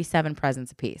 37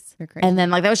 presents apiece. You're crazy. And then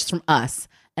like that was just from us.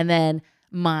 And then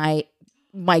my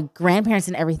grandparents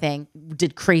and everything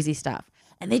did crazy stuff.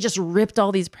 And they just ripped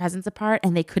all these presents apart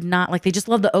and they could not, like, they just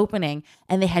loved the opening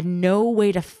and they had no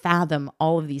way to fathom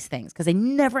all of these things because they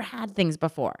never had things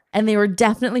before. And they were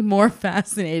definitely more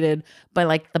fascinated by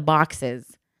like the boxes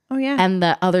and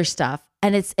the other stuff.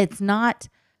 And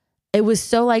it was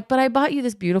so like, but I bought you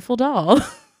this beautiful doll.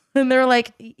 And they were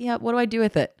like, yeah, what do I do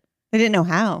with it? They didn't know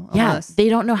how. Almost. Yeah, they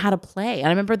don't know how to play. And I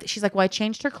remember she's like, well, I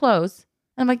changed her clothes.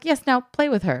 And I'm like, yes, now play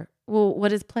with her. Well,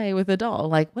 what is play with a doll?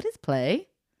 Like, what is play?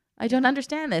 I don't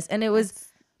understand this. And that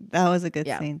was a good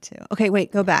scene too. Okay,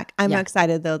 wait, go back. I'm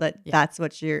excited though that that's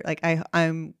what you're like.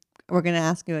 We're gonna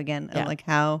ask you again like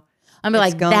how I'm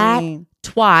like going.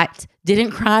 That twat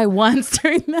didn't cry once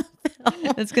during the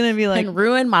film. It's gonna be like and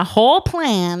ruin my whole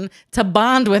plan to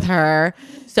bond with her.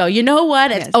 So you know what?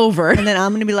 It's over. And then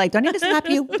I'm gonna be like, do I need to slap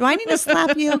you? Do I need to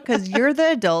slap you? Because you're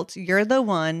the adult. You're the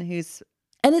one who's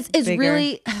and it's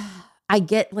really. I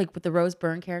get like with the Rose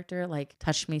Byrne character like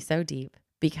touched me so deep.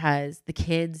 Because the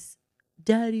kids,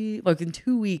 daddy, like in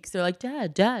 2 weeks, they're like,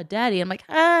 dad, daddy. I'm like,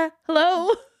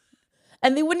 hello.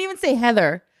 And they wouldn't even say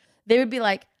Heather. They would be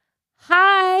like,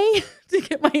 hi, to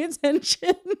get my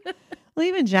attention. Well,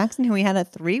 even Jackson, who we had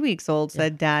at 3 weeks old,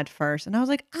 said dad first. And I was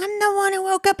like, I'm the one who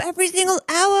woke up every single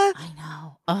hour. I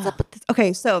know. What's up with this?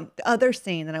 Okay, so the other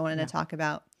scene that I wanted to talk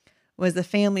about was the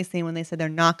family scene when they said they're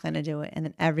not going to do it. And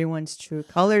then everyone's true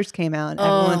colors came out. And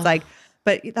everyone's like,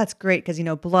 but that's great because,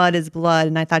 blood is blood.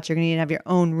 And I thought you're going to need to have your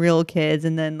own real kids.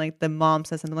 And then like the mom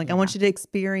says something like, I want you to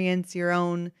experience your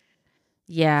own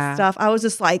stuff. I was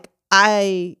just like,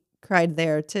 I cried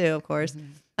there too, of course.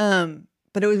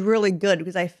 But it was really good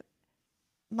because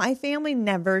my family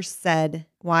never said,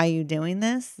 why are you doing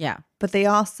this? Yeah. But they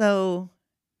also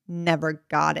never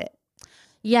got it.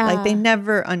 Yeah. Like they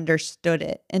never understood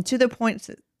it. And to the point,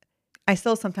 I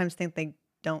still sometimes think they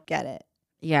don't get it.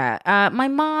 Yeah. My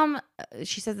mom,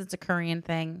 she says it's a Korean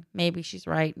thing. Maybe she's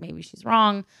right. Maybe she's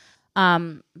wrong.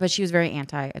 But she was very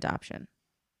anti-adoption,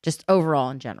 just overall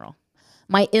in general.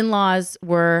 My in-laws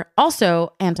were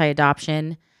also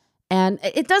anti-adoption. And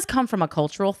it does come from a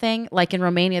cultural thing. Like in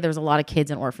Romania, there was a lot of kids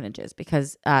in orphanages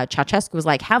because Ceausescu was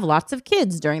like, have lots of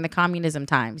kids during the communism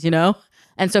times,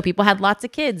 And so people had lots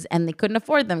of kids and they couldn't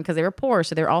afford them because they were poor.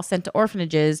 So they were all sent to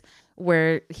orphanages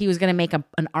where he was going to make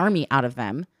an army out of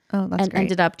them. Oh, that's and great.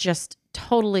 Ended up just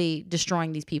totally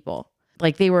destroying these people.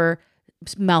 Like they were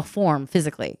malformed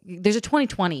physically. There's a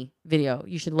 2020 video.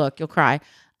 You should look. You'll cry.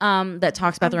 That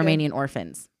talks about the Romanian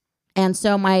orphans. And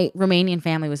so my Romanian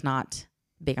family was not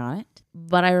big on it.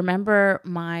 But I remember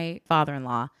my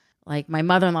father-in-law, like my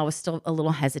mother-in-law was still a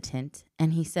little hesitant.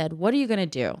 And he said, what are you going to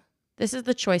do? This is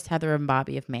the choice Heather and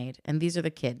Bobby have made. And these are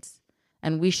the kids.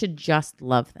 And we should just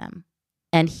love them.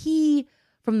 And he,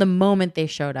 from the moment they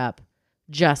showed up,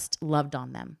 just loved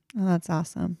on them. Oh, that's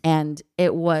awesome. And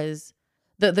it was,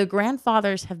 the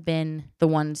grandfathers have been the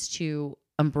ones to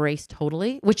embrace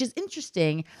totally, which is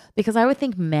interesting because I would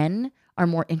think men are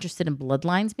more interested in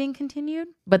bloodlines being continued.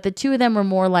 But the two of them were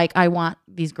more like, I want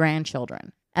these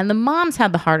grandchildren. And the moms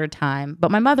had the harder time,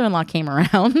 but my mother-in-law came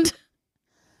around.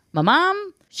 My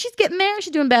mom, she's getting there.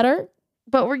 She's doing better.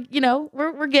 But we're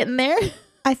getting there.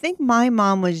 I think my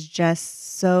mom was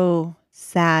just so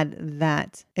sad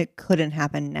that it couldn't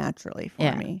happen naturally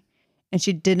for me. And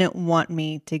she didn't want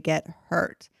me to get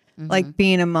hurt. Like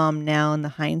being a mom now in the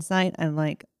hindsight, I'm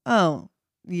like, oh,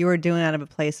 you were doing it out of a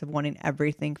place of wanting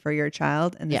everything for your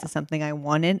child. And this is something I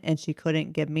wanted and she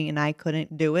couldn't give me and I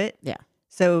couldn't do it. Yeah.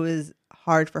 So it was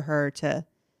hard for her to,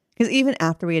 because even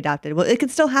after we adopted, well, it can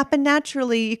still happen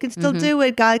naturally. You can still do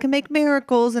it. God can make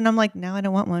miracles. And I'm like, no, I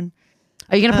don't want one.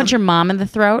 Are you going to punch your mom in the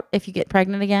throat if you get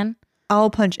pregnant again? I'll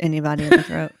punch anybody in the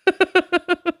throat.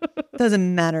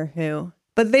 Doesn't matter who.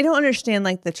 But they don't understand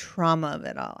like the trauma of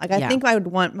it all. Like I think I would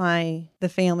want the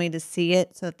family to see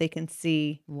it so that they can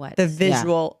see the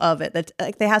visual of it. That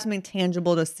like they have something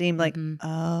tangible to see. Like,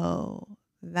 oh,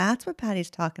 that's what Patty's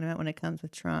talking about when it comes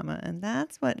with trauma, and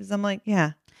that's what. I'm like,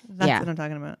 that's what I'm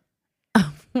talking about.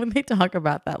 When they talk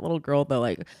about that little girl, though,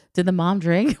 like, did the mom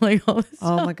drink? Like all this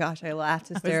stuff. Oh my gosh, I laughed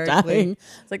hysterically.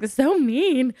 It's like, it's so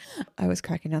mean. I was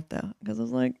cracking up though because I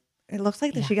was like, it looks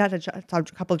like that she got a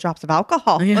couple of drops of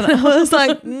alcohol. Yeah. And I was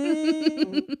like,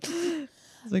 I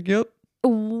was like, yep.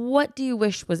 What do you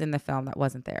wish was in the film that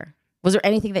wasn't there? Was there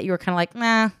anything that you were kind of like,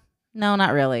 nah, no,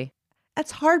 not really?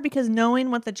 That's hard because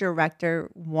knowing what the director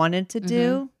wanted to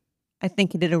do, I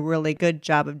think he did a really good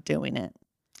job of doing it.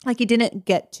 Like he didn't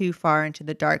get too far into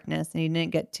the darkness and he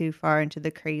didn't get too far into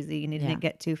the crazy and he didn't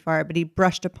get too far, but he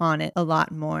brushed upon it a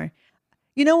lot more.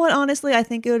 You know what? Honestly, I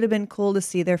think it would have been cool to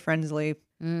see their friends leave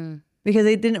because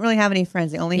they didn't really have any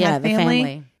friends. They only had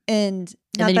family. And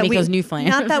then you make those new friends.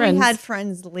 Not that we had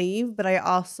friends leave, but I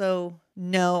also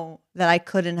know that I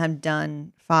couldn't have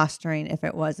done fostering if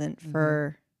it wasn't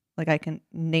for, like, I can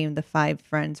name the 5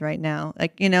 friends right now.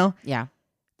 Like, Yeah.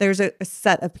 There's a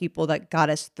set of people that got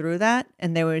us through that.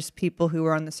 And there was people who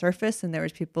were on the surface and there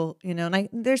was people, and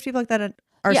there's people like that at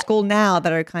our school now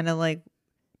that are kind of like,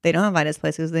 they don't invite us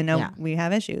places. They know we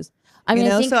have issues. I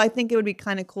mean, so I think it would be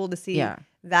kind of cool to see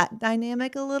that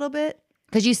dynamic a little bit.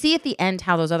 Because you see at the end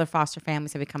how those other foster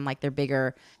families have become like their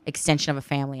bigger extension of a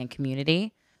family and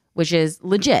community, which is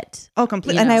legit. Oh,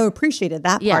 completely. And I appreciated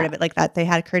that part of it, like that they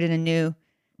had created a new.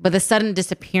 But the sudden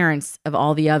disappearance of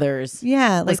all the others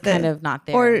was kind of not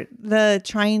there. Or the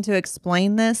trying to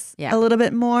explain this a little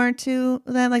bit more to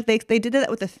them. Like they did that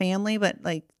with the family, but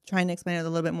like trying to explain it a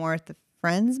little bit more with the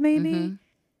friends maybe.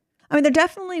 I mean,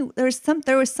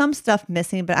 there was some stuff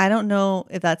missing, but I don't know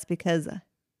if that's because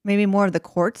maybe more of the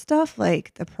court stuff,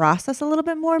 like the process a little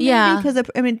bit more. Maybe because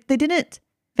they didn't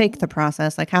fake the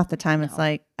process. Like half the time it's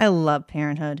like, I love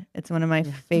Parenthood. It's one of my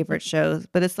favorite shows,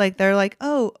 but it's like, they're like,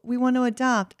 oh, we want to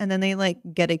adopt. And then they like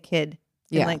get a kid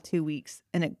in like 2 weeks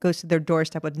and it goes to their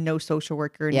doorstep with no social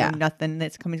worker, no nothing.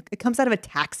 It comes out of a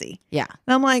taxi. Yeah.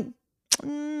 And I'm like,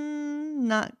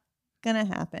 not gonna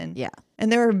happen. Yeah.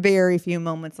 And there were very few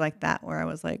moments like that where I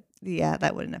was like, yeah,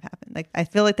 that wouldn't have happened. Like, I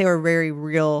feel like they were very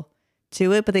real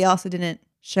to it, but they also didn't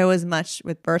show as much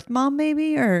with Birth Mom,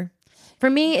 maybe, or For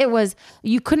me, it was,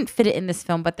 you couldn't fit it in this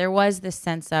film, but there was this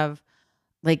sense of,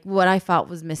 like, what I felt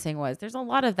was missing was there's a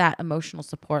lot of that emotional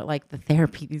support, like the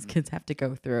therapy these kids have to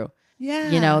go through. yeah,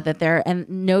 You know, that they're, and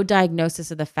no diagnosis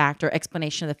of the fact or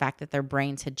explanation of the fact that their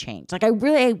brains had changed. Like, I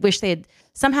really wish they had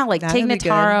somehow, like, That'd Tig be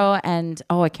good. Notaro and,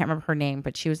 I can't remember her name,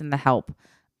 but she was in The Help,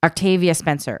 Octavia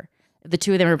Spencer. The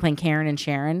two of them were playing Karen and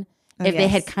Sharon. Oh, If they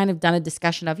had yes. kind of done a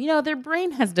discussion of, their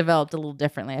brain has developed a little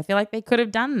differently, I feel like they could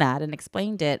have done that and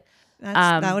explained it.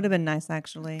 that would have been nice,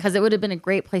 actually. Because it would have been a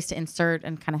great place to insert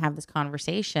and kind of have this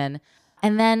conversation.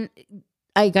 And then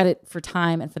I got it for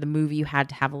time and for the movie, you had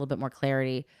to have a little bit more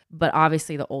clarity. But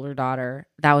obviously the older daughter,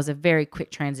 that was a very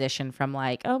quick transition from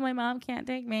like, oh, my mom can't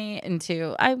take me,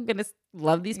 into I'm going to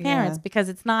love these parents, Yeah. because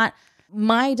it's not,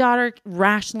 my daughter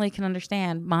rationally can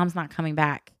understand mom's not coming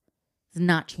back. It's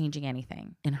not changing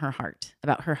anything in her heart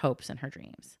about her hopes and her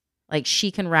dreams. Like, she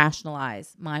can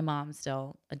rationalize, my mom's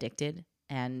still addicted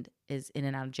and is in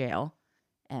and out of jail,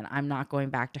 and I'm not going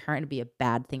back to her, and it'd be a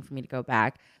bad thing for me to go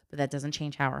back, but that doesn't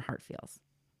change how her heart feels.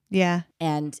 Yeah.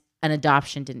 And an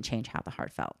adoption didn't change how the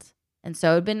heart felt. And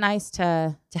so it'd been nice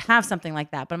to have something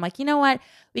like that. But I'm like, you know what?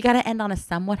 We got to end on a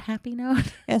somewhat happy note.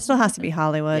 It still has to be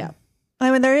Hollywood. Yeah.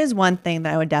 I mean, there is one thing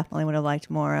that I would have liked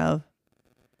more of.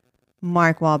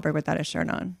 Mark Wahlberg without a shirt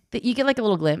on. That you get like a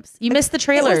little glimpse. You missed the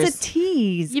trailers. It was a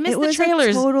tease. You missed it the was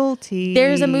trailers. A total tease.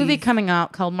 There's a movie coming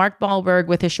out called Mark Wahlberg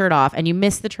with his shirt off, and you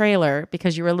missed the trailer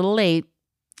because you were a little late.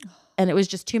 And it was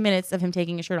just 2 minutes of him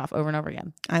taking his shirt off over and over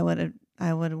again. I would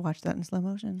have watched that in slow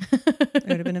motion. It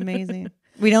would have been amazing.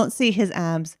 We don't see his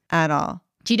abs at all.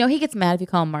 Do you know he gets mad if you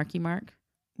call him Marky Mark?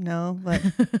 No, but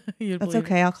You'd that's believe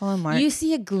okay. I'll call him Mark. it. You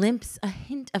see a glimpse, a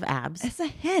hint of abs. It's a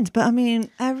hint, but I mean,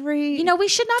 We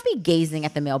should not be gazing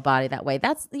at the male body that way.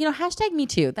 That's, hashtag me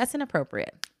too. That's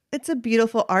inappropriate. it's a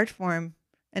beautiful art form,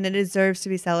 and it deserves to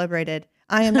be celebrated.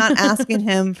 I am not asking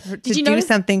him to you do notice-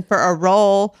 something for a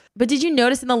role. But did you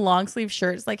notice in the long sleeve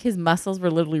shirts, like his muscles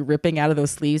were literally ripping out of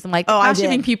those sleeves? I'm like, the Oh, I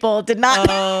costuming did. people did not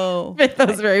Oh, fit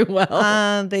those very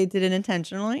well. they did it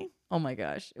intentionally. Oh my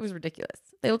gosh. It was ridiculous.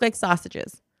 They look like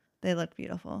sausages. They look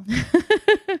beautiful.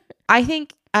 I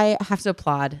think I have to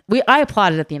applaud. I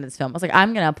applauded at the end of this film. I was like,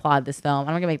 I'm going to applaud this film.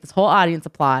 I'm going to make this whole audience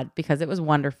applaud because it was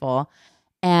wonderful.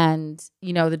 And,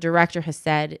 the director has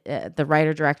said, the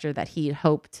writer-director, that he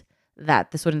hoped that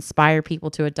this would inspire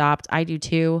people to adopt. I do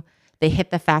too. They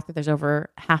hit the fact that there's over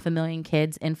 500,000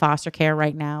 kids in foster care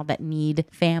right now that need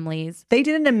families. They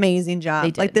did an amazing job.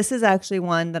 They did. Like, this is actually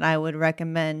one that I would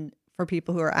recommend for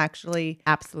people who are actually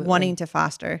Absolutely. wanting to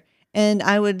foster. And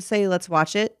I would say, let's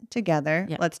watch it together.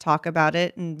 Yep. Let's talk about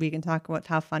it, and we can talk about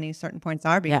how funny certain points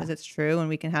are because it's true, and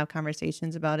we can have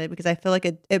conversations about it because I feel like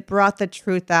it brought the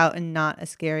truth out in not a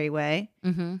scary way.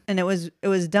 Mm-hmm. And it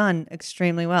was done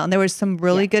extremely well. And there was some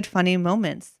really good funny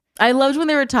moments. I loved when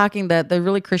they were talking, the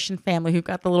really Christian family who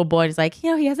got the little boy. He's like, he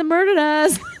hasn't murdered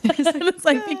us. And it's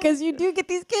like, because you do get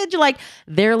these kids, you're like,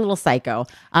 they're a little psycho.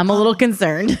 I'm a little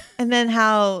concerned. And then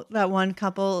how that one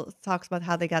couple talks about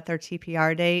how they got their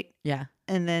TPR date. Yeah.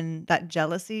 And then that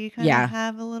jealousy you kind Yeah. of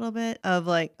have a little bit of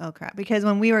like, oh crap. Because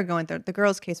when we were going through, the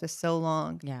girl's case was so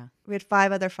long. Yeah. We had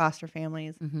 5 other foster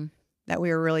families Mm-hmm. that we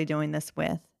were really doing this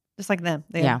with. Just like them.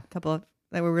 They Yeah. had a couple of,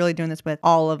 that were really doing this with,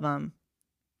 all of them.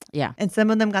 Yeah. And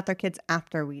some of them got their kids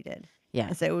after we did. Yeah.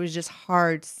 And so it was just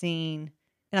hard seeing.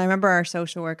 And I remember our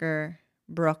social worker,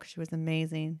 Brooke, she was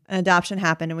amazing. An adoption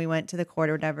happened and we went to the court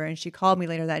or whatever. And she called me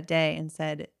later that day and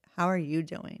said, how are you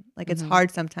doing? Like, it's Mhm.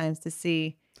 hard sometimes to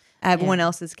see everyone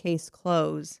else's case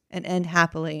close and end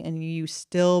happily, and you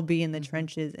still be in the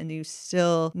trenches and you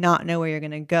still not know where you're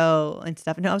going to go and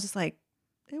stuff. And I was just like,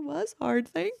 it was hard.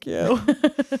 Thank you.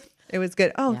 It was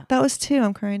good. Oh, Yeah. that was 2.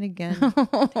 I'm crying again.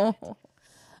 I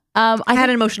I had think- an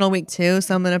emotional week too,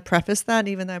 so I'm going to preface that,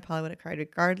 even though I probably would have cried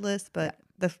regardless. But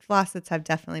the faucets have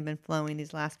definitely been flowing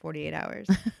these last 48 hours.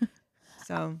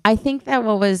 So I think that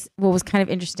what was kind of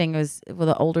interesting was with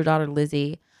the older daughter,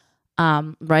 Lizzie,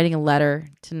 writing a letter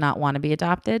to not want to be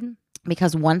adopted.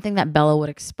 Because one thing that Bella would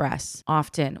express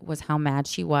often was how mad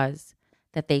she was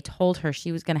that they told her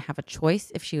she was going to have a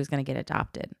choice if she was going to get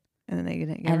adopted. and then they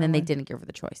didn't. And then they didn't give her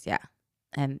the choice. Yeah.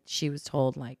 And she was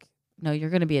told, like, no, you're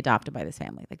going to be adopted by this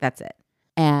family. Like, that's it.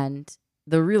 And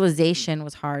the realization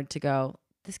was hard to go,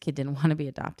 this kid didn't want to be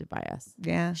adopted by us.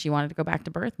 Yeah, She wanted to go back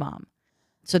to birth mom.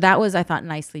 So that was, I thought,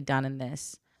 nicely done in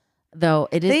this. Though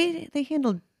it is they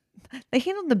handled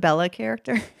the Bella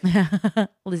character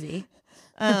Lizzie.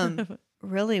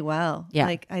 really well. Yeah.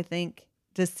 Like, I think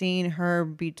just seeing her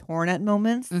be torn at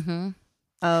moments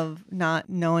of not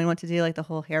knowing what to do, like the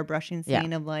whole hairbrushing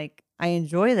scene of like, I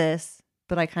enjoy this,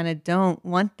 but I kind of don't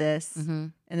want this.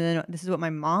 And then this is what my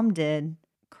mom did.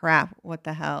 Crap, what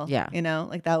the hell? Yeah. You know,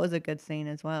 like that was a good scene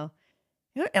as well.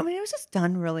 I mean, it was just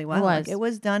done really well. It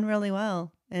was done really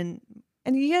well. And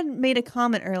you had made a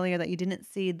comment earlier that you didn't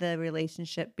see the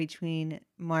relationship between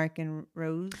Mark and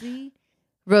Roseburn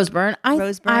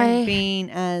being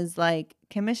as like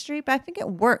chemistry, but I think it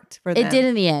worked for them. It did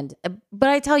in the end. But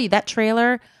I tell you, that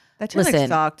trailer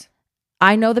sucked.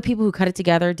 I know the people who cut it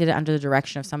together did it under the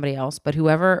direction of somebody else, but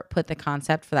whoever put the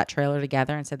concept for that trailer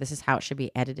together and said this is how it should be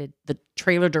edited, the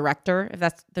trailer director, if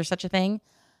there's such a thing,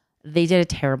 they did a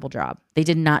terrible job. They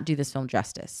did not do this film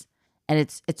justice. And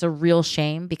it's a real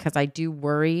shame because I do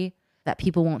worry that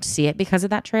people won't see it because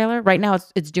of that trailer. Right now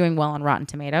it's doing well on Rotten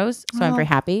Tomatoes, so I'm very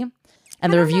happy.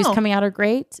 And the reviews coming out are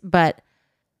great, but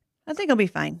I think it'll be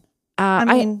fine.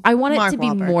 I want it to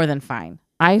be more than fine.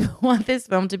 I want this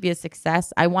film to be a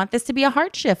success. I want this to be a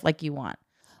heart shift like you want.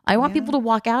 I want people to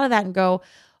walk out of that and go,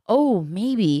 oh,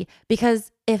 maybe.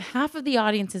 Because if half of the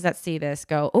audiences that see this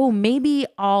go, oh, maybe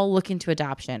I'll look into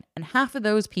adoption. And half of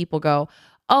those people go,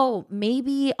 oh,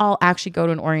 maybe I'll actually go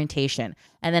to an orientation.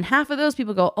 And then half of those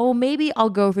people go, oh, maybe I'll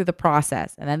go through the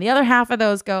process. And then the other half of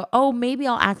those go, oh, maybe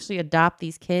I'll actually adopt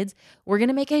these kids. We're going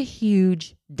to make a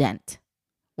huge dent.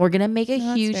 We're going to make a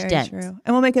huge dent. True.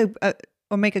 And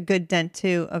we'll make a good dent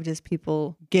too of just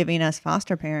people giving us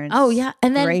foster parents. Oh yeah,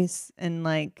 and then grace and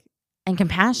like and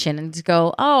compassion, and just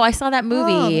go, oh, I saw that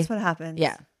movie. Oh, that's what happens.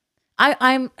 Yeah,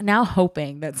 I'm now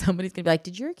hoping that somebody's gonna be like,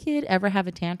 did your kid ever have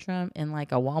a tantrum in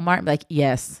like a Walmart? I'm like,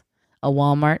 yes, a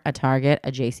Walmart, a Target,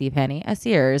 a JCPenney, a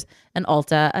Sears, an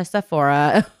Ulta, a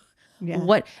Sephora.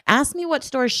 Yeah. Ask me what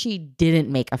stores she didn't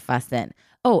make a fuss in.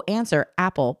 Oh, answer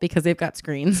Apple because they've got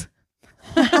screens.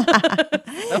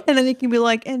 And then you can be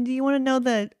like, and do you want to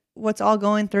know what's all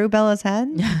going through Bella's head?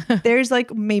 There's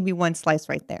like maybe one slice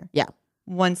right there. Yeah.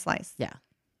 One slice. Yeah.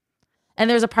 And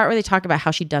there's a part where they talk about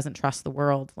how she doesn't trust the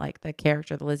world. Like the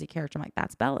Lizzie character. I'm like,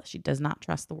 that's Bella. She does not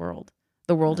trust the world.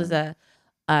 The world is an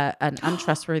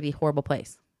untrustworthy, horrible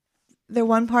place. The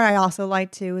one part I also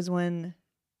like too is when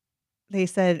they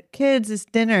said, kids, it's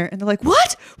dinner. And they're like,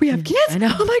 what? We have kids? I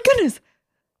know. Oh my goodness.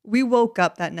 We woke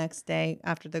up that next day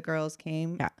after the girls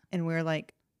came and we were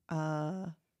like,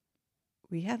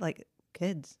 we had like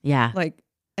kids. Yeah. Like,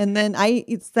 and then I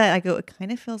go, it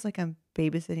kind of feels like I'm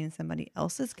babysitting somebody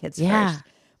else's kids first.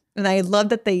 And I love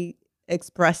that they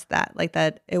expressed that, like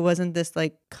that it wasn't this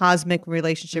like cosmic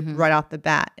relationship right off the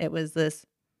bat. It was this,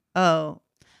 oh,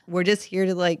 we're just here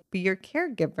to like be your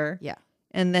caregiver. Yeah.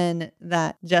 And then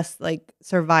that just like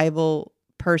survival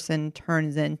person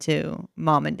turns into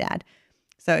mom and dad.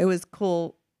 So it was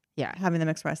cool, having them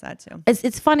express that too.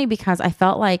 It's funny because I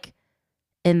felt like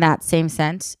in that same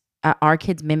sense, our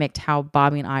kids mimicked how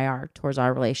Bobby and I are towards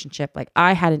our relationship. Like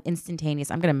I had an instantaneous,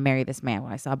 I'm going to marry this man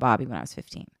when I saw Bobby when I was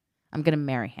 15. I'm going to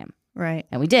marry him. Right.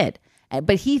 And we did.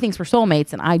 But he thinks we're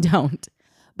soulmates and I don't.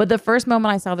 But the first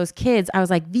moment I saw those kids, I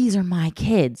was like, these are my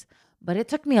kids. But it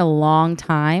took me a long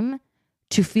time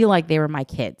to feel like they were my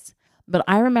kids. But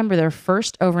I remember their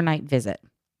first overnight visit.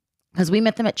 Because we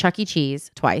met them at Chuck E.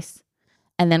 Cheese twice.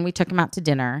 And then we took them out to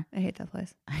dinner. I hate that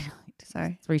place. I know.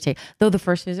 Sorry. That's where you take. Though the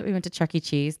first visit we went to Chuck E.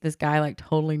 Cheese, this guy like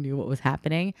totally knew what was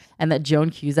happening. And that Joan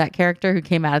Cusack character who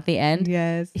came out at the end.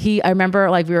 Yes. I remember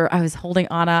like I was holding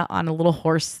Anna on a little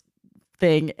horse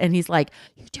thing. And he's like,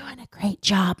 you're doing a great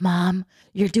job, Mom.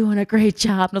 You're doing a great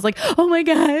job. And I was like, oh my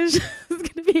gosh, I'm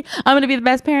going to be the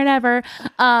best parent ever.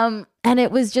 And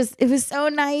it was so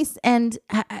nice.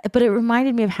 But it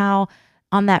reminded me of how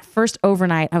on that first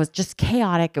overnight, I was just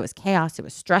chaotic. It was chaos. It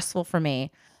was stressful for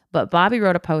me. But Bobby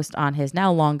wrote a post on his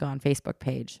now long gone Facebook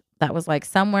page that was like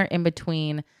somewhere in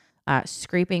between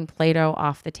scraping Play-Doh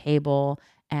off the table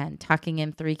and tucking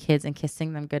in 3 kids and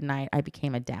kissing them goodnight. I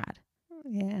became a dad.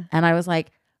 Yeah. And I was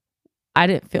like, I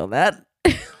didn't feel that.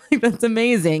 Like, that's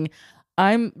amazing.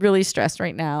 I'm really stressed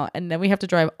right now. And then we have to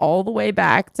drive all the way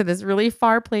back to this really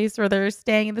far place where they're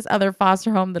staying in this other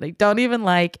foster home that I don't even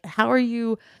like. How are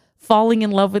you falling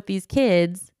in love with these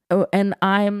kids? Oh, and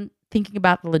I'm thinking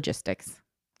about the logistics.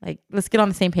 Like, let's get on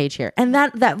the same page here. And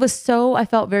that was so, I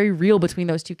felt very real between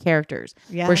those two characters.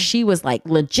 Yeah. Where she was like,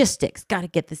 logistics, got to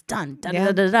get this done. Da,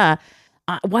 da, da, da,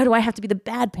 da. Why do I have to be the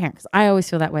bad parent? Because I always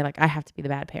feel that way. Like, I have to be the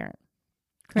bad parent.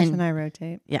 Chris and I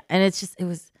rotate. Yeah. And it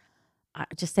was,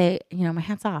 just say, my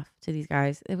hat's off to these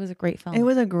guys. It was a great film. It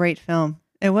was a great film.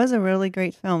 It was a really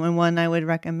great film and one I would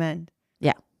recommend.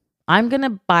 Yeah. I'm going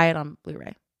to buy it on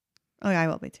Blu-ray. Oh, yeah, I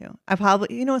will be too. I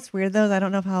probably, what's weird though, is I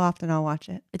don't know how often I'll watch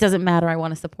it. It doesn't matter. I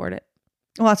want to support it.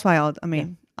 Well, that's why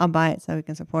I'll buy it so we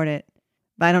can support it.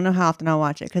 But I don't know how often I'll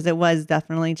watch it because it was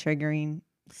definitely triggering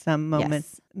some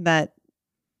moments that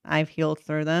I've healed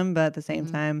through them. But at the same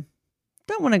time,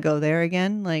 don't want to go there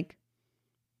again. Like,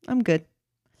 I'm good,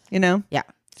 you know? Yeah.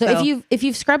 So if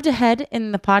you've scrubbed ahead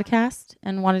in the podcast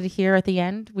and wanted to hear at the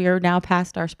end, we are now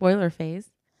past our spoiler phase.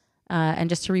 And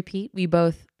just to repeat, we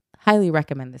both highly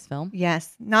recommend this film.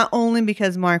 Yes. Not only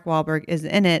because Mark Wahlberg is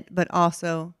in it, but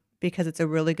also because it's a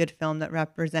really good film that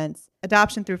represents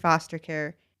adoption through foster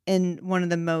care in one of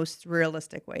the most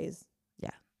realistic ways. Yeah.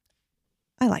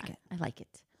 I like it. I like it.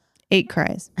 8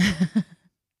 cries.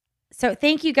 So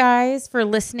thank you guys for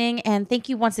listening. And thank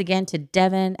you once again to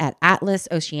Devin at Atlas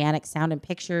Oceanic Sound and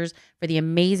Pictures for the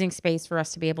amazing space for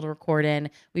us to be able to record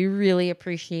in. We really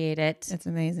appreciate it. It's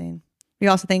amazing. We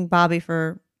also thank Bobby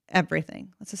for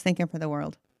everything. Let's just thank him for the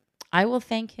world. I will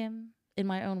thank him in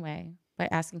my own way by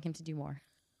asking him to do more.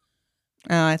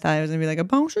 Oh, I thought it was going to be like a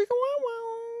boom, shake, wow, wow.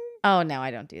 Oh, no,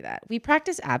 I don't do that. We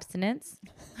practice abstinence.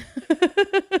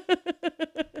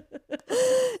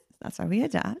 That's why we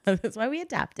adapt. That's why we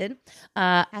adapted.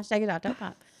 Hashtag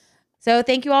adopt.pop. So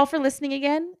thank you all for listening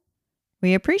again.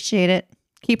 We appreciate it.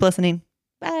 Keep listening.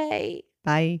 Bye.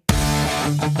 Bye.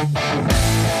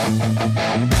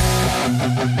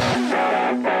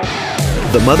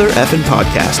 The Mother Effin'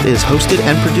 Podcast is hosted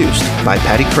and produced by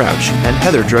Patty Crouch and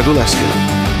Heather Dragulescu.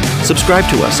 Subscribe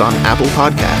to us on Apple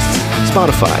Podcasts,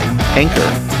 Spotify, Anchor,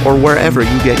 or wherever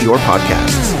you get your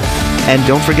podcasts. And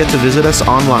don't forget to visit us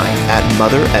online at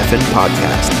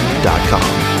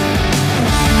mothereffinpodcast.com.